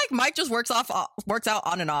feel like Mike just works out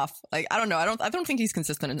on and off. Like I don't know. I don't think he's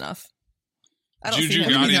consistent enough. I don't see Juju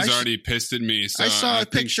him. Gotti's I s- already pissed at me. So I saw a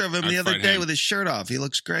think picture of him I'd the other fight day him. with his shirt off. He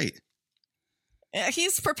looks great. Yeah,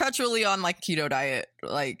 he's perpetually on like keto diet,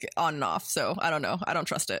 like on and off. So I don't know. I don't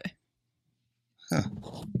trust it. Huh.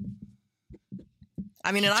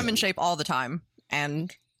 I mean, and I'm in shape all the time,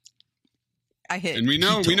 and I hit. And we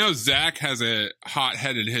know Zach has a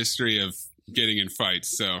hot-headed history of getting in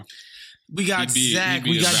fights. So We got He'd Zach.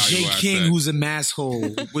 be We a got Jay valuable King, asset. who's a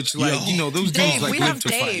masshole. Which, like, those Dave, dudes like we live have to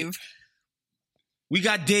fight. Dave. We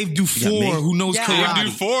got Dave me. Dufour, who knows Yeah. Dave karate.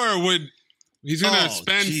 Dufour would. He's gonna Oh,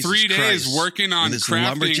 spend Jesus 3 days Christ. working on With his crafting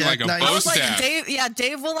lumberjack like a knife? bow I was like, staff.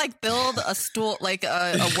 Dave will like build a stool, like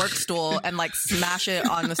a work stool, and like smash it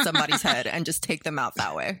on somebody's head and just take them out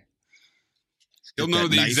that way. He'll Get know that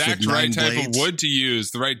the knife exact with right 9 type blades. of wood to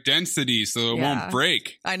use, the right density, so it Yeah. won't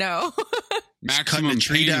break. I know. Cutting Maximum a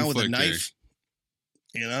tree pain down with a inflictor. knife.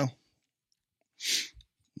 You know?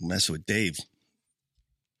 Mess with Dave.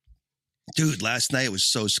 Dude, last night was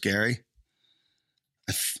so scary.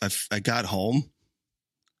 I got home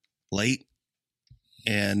late,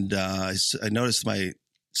 and I noticed my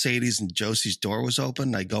Sadie's and Josie's door was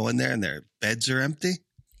open. I go in there, and their beds are empty.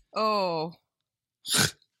 Oh,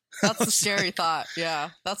 That's a scary thought. Yeah,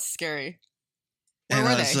 that's scary. Where And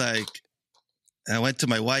were I was they? like, I went to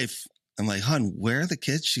my wife. I'm like, hon, where are the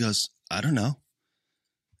kids? She goes, I don't know.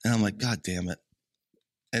 And I'm like, God damn it.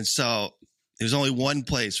 And so there's only one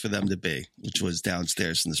place for them to be, which was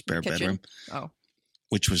downstairs in the spare Kitchen? bedroom, Oh,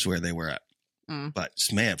 which was where they were at. Mm. But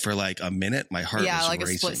man, for like a minute, my heart yeah, was like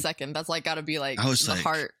racing. a split second. That's like got to be like I was the like-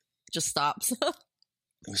 heart just stops.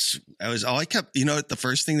 I was all I kept, the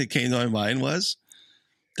first thing that came to my mind was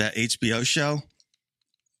that HBO show.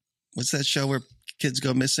 What's that show where kids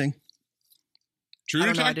go missing? True I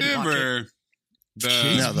don't know, I didn't Detective watch or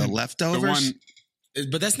the No, the the leftovers. one.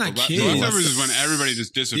 But that's not The kids. Leftovers is when everybody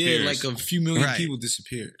just disappears. Yeah, like a few million Right. people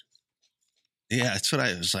disappeared. Yeah, that's what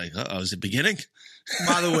I was like. Oh, is it beginning?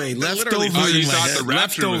 By the way, Literally leftovers. Oh, you in my thought head. the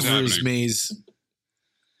rapture was Leftovers, happening. Maze.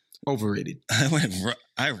 Overrated.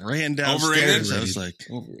 I ran downstairs. Overrated? I was like,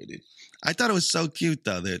 Overrated. I thought it was so cute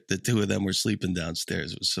though that the two of them were sleeping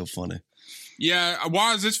downstairs. It was so funny. Yeah,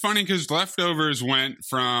 Waz, it's funny because Leftovers went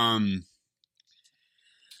from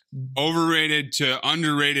overrated to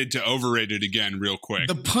underrated to overrated again real quick.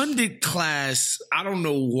 The pundit class, I don't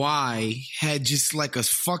know why, had just like a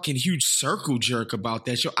fucking huge circle jerk about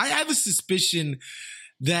that show. I have a suspicion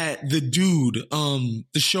that the dude, the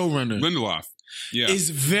showrunner, Lindelof. Yeah. is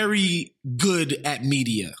very good at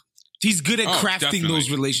media. He's good at Oh, crafting definitely. those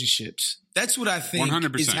relationships. That's what I think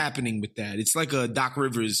 100%. is happening with that. It's like a Doc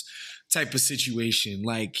Rivers type of situation.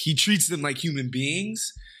 Like he treats them like human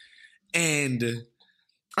beings, and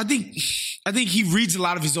I think he reads a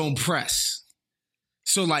lot of his own press.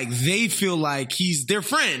 So like they feel like he's their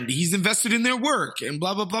friend. He's invested in their work and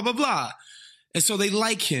blah blah blah blah blah. And so they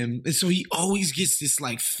like him, and so he always gets this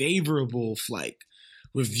like favorable like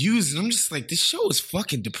reviews. And I'm just like, this show is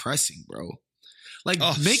fucking depressing, bro. Like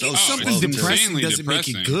Oh, making so something slow. depressing Insanely doesn't make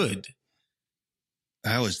it depressing. good.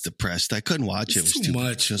 I was depressed. I couldn't watch it. It's It was too too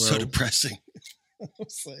much, It was bro. so depressing. I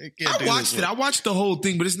was like, I can't I do watched this it. I watched the whole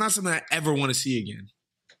thing, but it's not something I ever want to see again.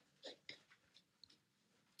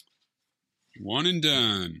 One and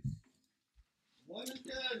done.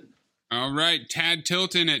 All right, Tad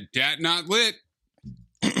Tilton at Dat Not Lit.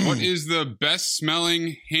 What is the best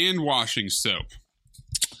smelling hand washing soap?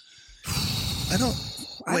 I don't.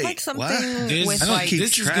 I Wait, like something what? This, with I don't like keep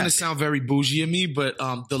this is track. gonna sound very bougie of me, but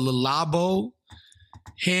the Lalabo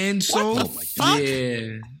hand soap. the fuck?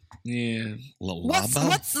 Yeah, yeah. Lalabo?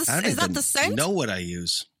 what's the- I don't is that even the scent? know what I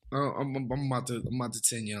use. Oh, I'm about to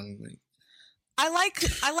tell you. Like,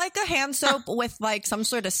 I like a hand soap with like some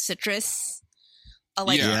sort of citrus,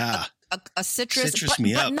 like Yeah. a citrus, Citrus but,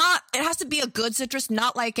 me but up. not. It has to be a good citrus,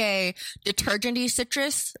 not like a detergenty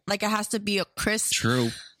citrus. Like it has to be a crisp,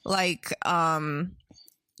 True. like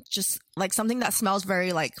just like something that smells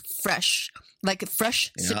very like fresh Yeah.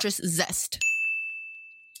 citrus zest.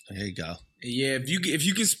 There you go. yeah, if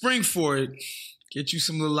you can spring for it, get you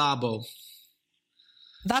some Lalabo.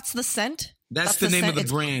 That's the scent. That's the name scent. of the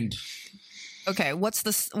It's- brand. Okay, what's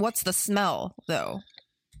the smell though?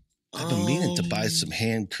 I've been meaning to buy some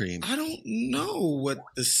hand cream. I don't know what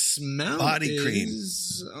the smell Body cream.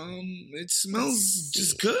 is. It smells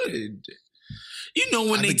just good. You know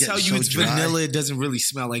when I've they been tell getting you so it's dry. vanilla, it doesn't really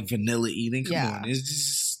smell like vanilla eating. Come Yeah. on, it's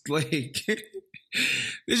just like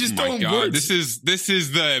they're just Oh my throwing God, words. this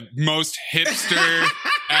is the most hipster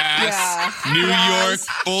ass Yeah. New Waz,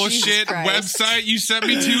 York bullshit Jesus Christ. website you sent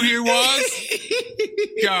me to here was.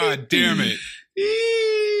 God damn it!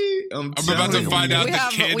 I'm about to find out We the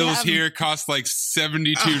have- we candles have- here cost like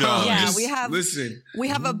 $72. Yeah, Just we have- listen. We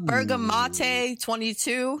have a Bergamate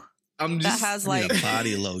 22 I'm that just has I need like a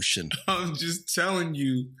body lotion. I'm just telling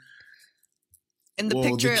you. in the Well,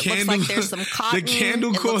 picture the it candle- looks like there's some cotton. The candle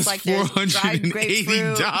it looks costs like there's dried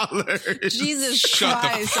grapefruit. $480. Jesus Shut the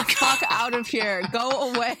Christ! Fuck out of here! Go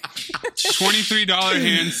away! $23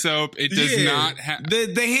 hand soap. It does Yeah. not have.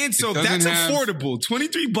 The hand soap. doesn't That's have- affordable.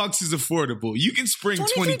 $23 is affordable. You can spring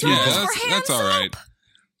 $23 $23. Yeah, for that's hand all right. soap?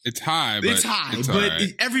 It's high, but It's high, it's but all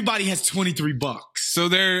right. everybody has $23. So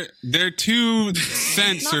they're two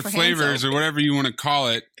scents Not or for hand flavors soap. or whatever you want to call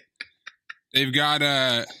it. They've got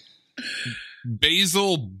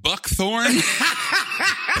basil buckthorn.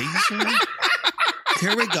 Basil?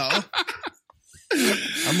 Here we go.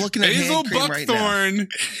 I'm looking at Basil hand cream right now. buckthorn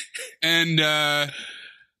and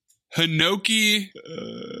hinoki,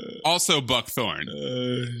 also buckthorn.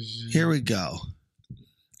 Here we go.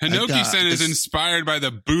 Hinoki got scent is this- inspired by the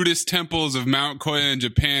Buddhist temples of Mount Koya in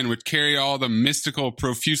Japan, which carry all the mystical,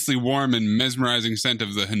 profusely warm and mesmerizing scent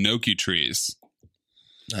of the hinoki trees.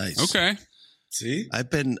 Nice. Okay. See? I've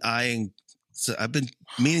been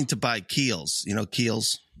meaning to buy Kiehl's. You know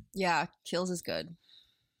Kiehl's? Yeah, Kills is good.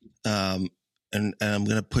 And I'm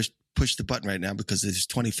gonna push the button right now because there's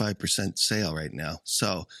 25% sale right now.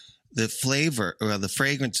 So the flavor or the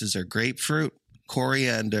fragrances are grapefruit,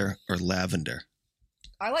 coriander, or lavender.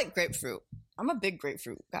 I like grapefruit. I'm a big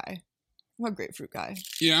grapefruit guy.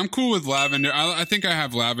 Yeah, I'm cool with lavender. I think I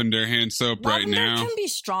have lavender hand soap right now. Lavender can be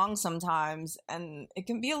strong sometimes, and it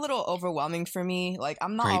can be a little overwhelming for me. Like,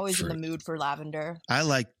 I'm not always in the mood for lavender.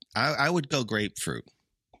 I would go grapefruit.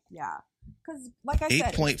 Yeah. Because, like I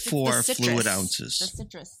said, 8.4 fluid ounces. The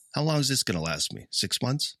citrus. How long is this going to last me? 6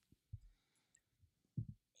 months?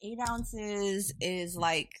 8 ounces is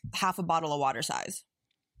like half a bottle of water size.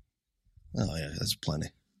 Oh, yeah, that's plenty.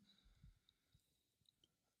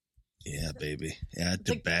 Yeah, baby. Add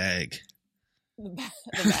the bag. The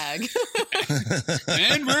bag.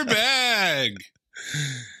 And we're back.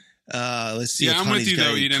 Let's see. Yeah, I'm with you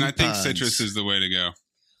though, Eden. Coupons. I think citrus is the way to go.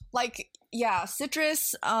 Like, yeah,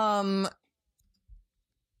 citrus.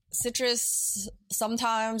 Citrus.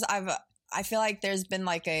 Sometimes I feel like there's been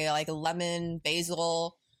like a lemon,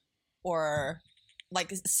 basil, or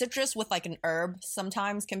like citrus with like an herb.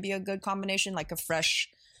 Sometimes can be a good combination. Like a fresh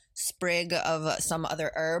sprig of some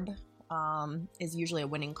other herb is usually a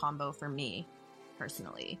winning combo for me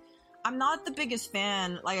personally. I'm not the biggest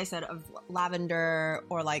fan, like I said, of lavender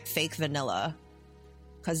or like fake vanilla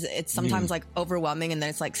because it's sometimes like overwhelming and then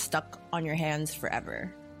it's like stuck on your hands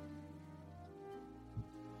forever.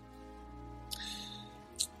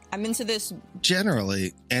 I'm into this.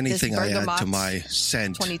 Generally, anything I add to my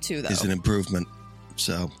scent 22, is an improvement.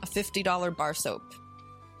 So a $50 bar soap.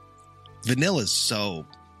 Vanilla is so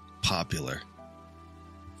popular.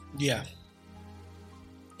 Yeah.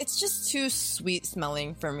 It's just too sweet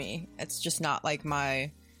smelling for me. It's just not like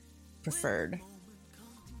my preferred.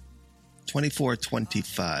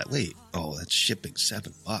 $24.25. Wait, that's shipping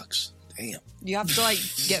 $7. Damn. You have to like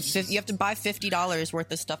you have to buy $50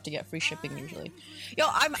 worth of stuff to get free shipping usually.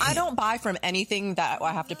 I don't buy from anything that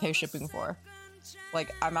I have to pay shipping for.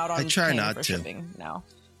 Like I'm out on I try not for to. shipping now.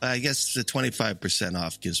 I guess the 25%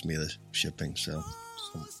 off gives me the shipping, so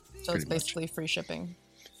it's basically free shipping.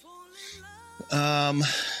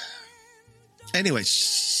 Anyway,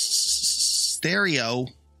 stereo app.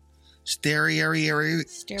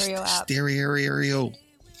 Stereo.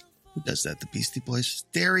 Who does that? The Beastie Boys?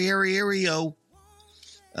 Stereo.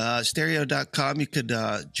 Stereo.com. You could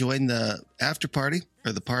join the after party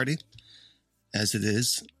or the party as it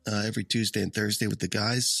is every Tuesday and Thursday with the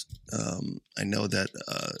guys. I know that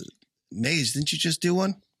Maze, didn't you just do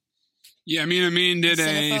one? Yeah, me and Amin did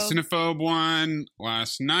a Cinephobe one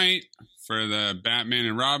last night for the Batman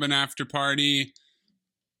and Robin after party.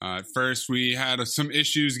 At first, we had some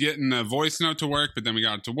issues getting the voice note to work, but then we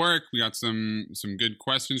got it to work. We got some good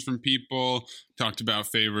questions from people. Talked about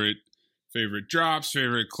favorite drops,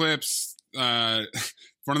 favorite clips. One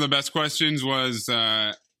of the best questions was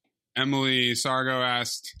Emily Sargo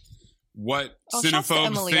asked, "What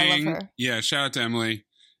cinephobe thing?" I love her. Yeah, shout out to Emily.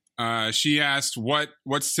 She asked, "What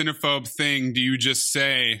cinephobe thing do you just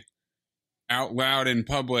say out loud in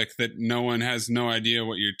public that no one has no idea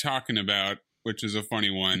what you're talking about?" Which is a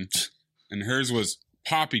funny one. And hers was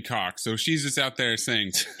poppycock. So she's just out there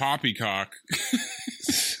saying poppycock.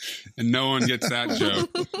 And no one gets that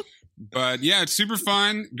joke. But yeah, it's super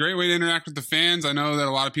fun. Great way to interact with the fans. I know that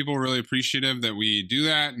a lot of people are really appreciative that we do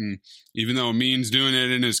that. And even though Amin's doing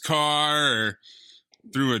it in his car or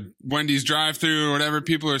through a Wendy's drive-thru or whatever,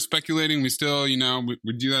 people are speculating. We still, we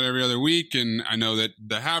do that every other week. And I know that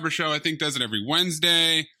the Haber Show, I think, does it every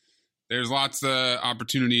Wednesday. There's lots of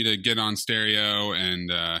opportunity to get on stereo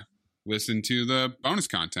and listen to the bonus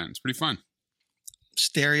content. It's pretty fun.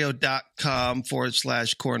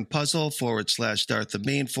 Stereo.com/corn puzzle /Darth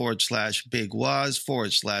Amin /Big Waz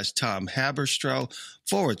 /Tom Haberstroh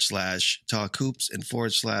 /Talk Hoops and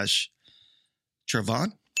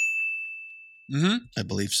 /Trevon. Mm-hmm. I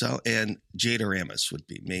believe so. And Jada Ramis would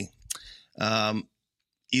be me.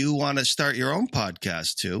 You want to start your own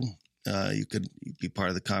podcast too? You could be part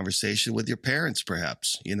of the conversation with your parents,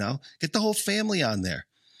 perhaps, get the whole family on there,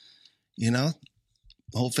 the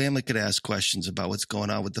whole family could ask questions about what's going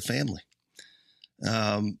on with the family.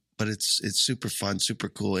 But it's super fun, super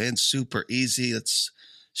cool, and super easy. It's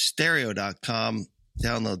stereo.com.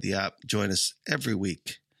 Download the app. Join us every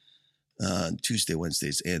week on Tuesday,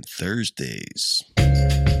 Wednesdays, and Thursdays.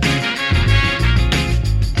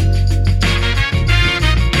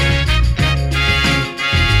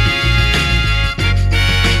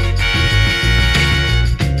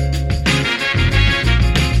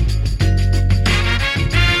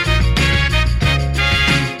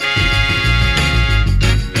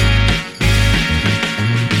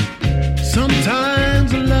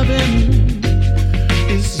 Sometimes loving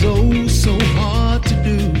is so hard to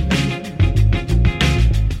do.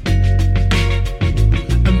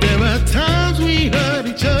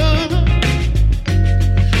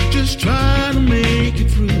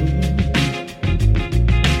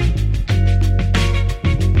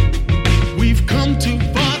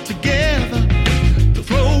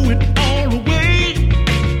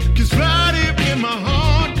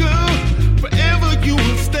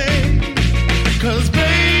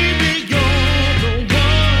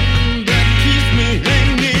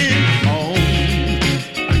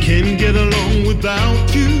 get along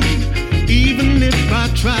without you, even if I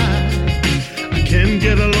try. I can't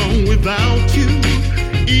get along without you,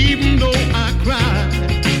 even though I cry.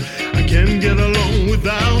 I can't get along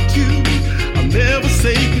without you, I'll never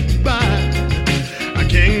say goodbye. I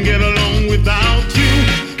can't get along without you.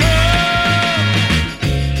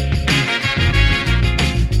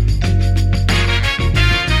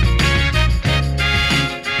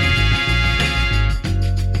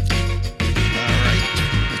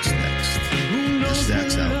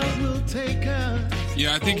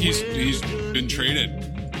 Yeah, I think he's been traded.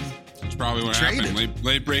 That's probably what happened.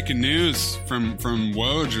 Late breaking news from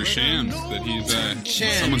Woj or Shams that he's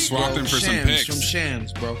someone swapped him for some picks from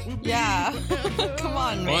Shams, bro. Yeah, come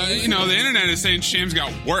on, man. Well, the internet is saying Shams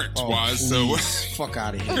got worked, so fuck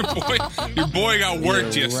out of here. Your boy got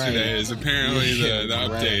worked yesterday. Is apparently the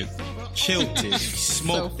update. Killed it.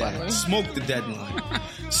 Smoked that. funny. Smoked the deadline.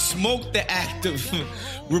 Smoked the act of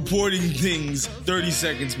reporting things 30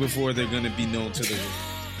 seconds before they're going to be known to the world.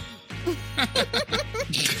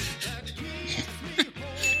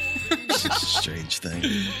 It's a strange thing.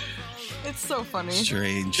 It's so funny.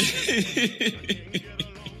 Strange.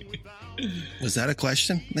 Was that a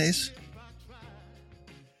question, Mace?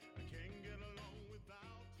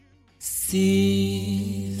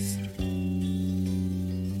 Seize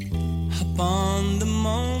upon the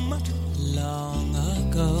moment long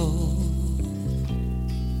ago.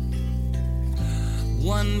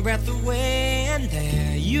 One breath away and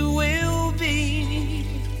there you will be,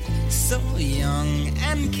 so young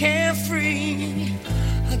and carefree.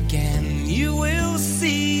 Again you will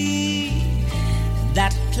see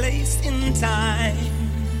that place in time,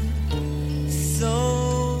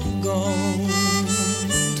 so gold.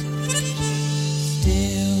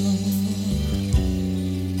 Still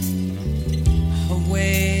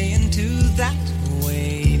away into that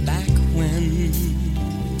way back when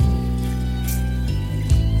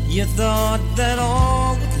you thought that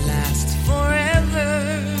all would last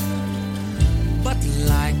forever, but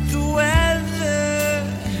like the weather,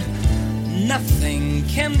 nothing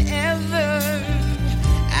can ever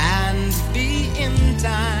and be in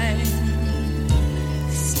time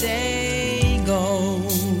stay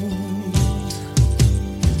gold.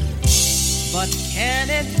 But can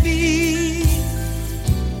it be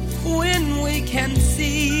when we can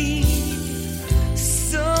see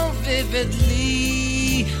so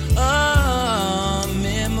vividly a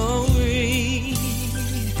memory?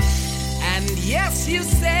 And yes, you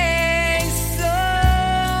say so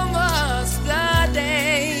must the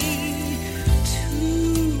day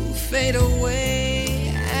to fade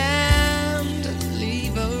away and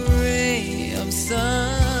leave a ray of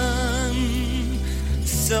sun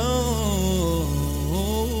so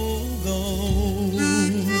gold.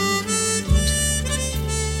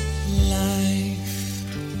 Life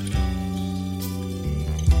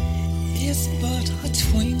is but a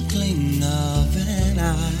twinkling of an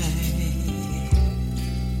eye,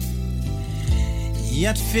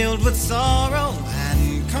 yet filled with sorrow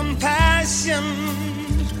and compassion,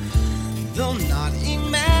 though not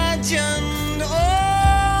imagined.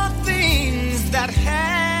 All things that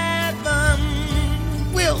happen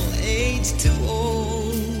will age too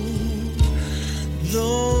old,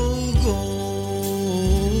 though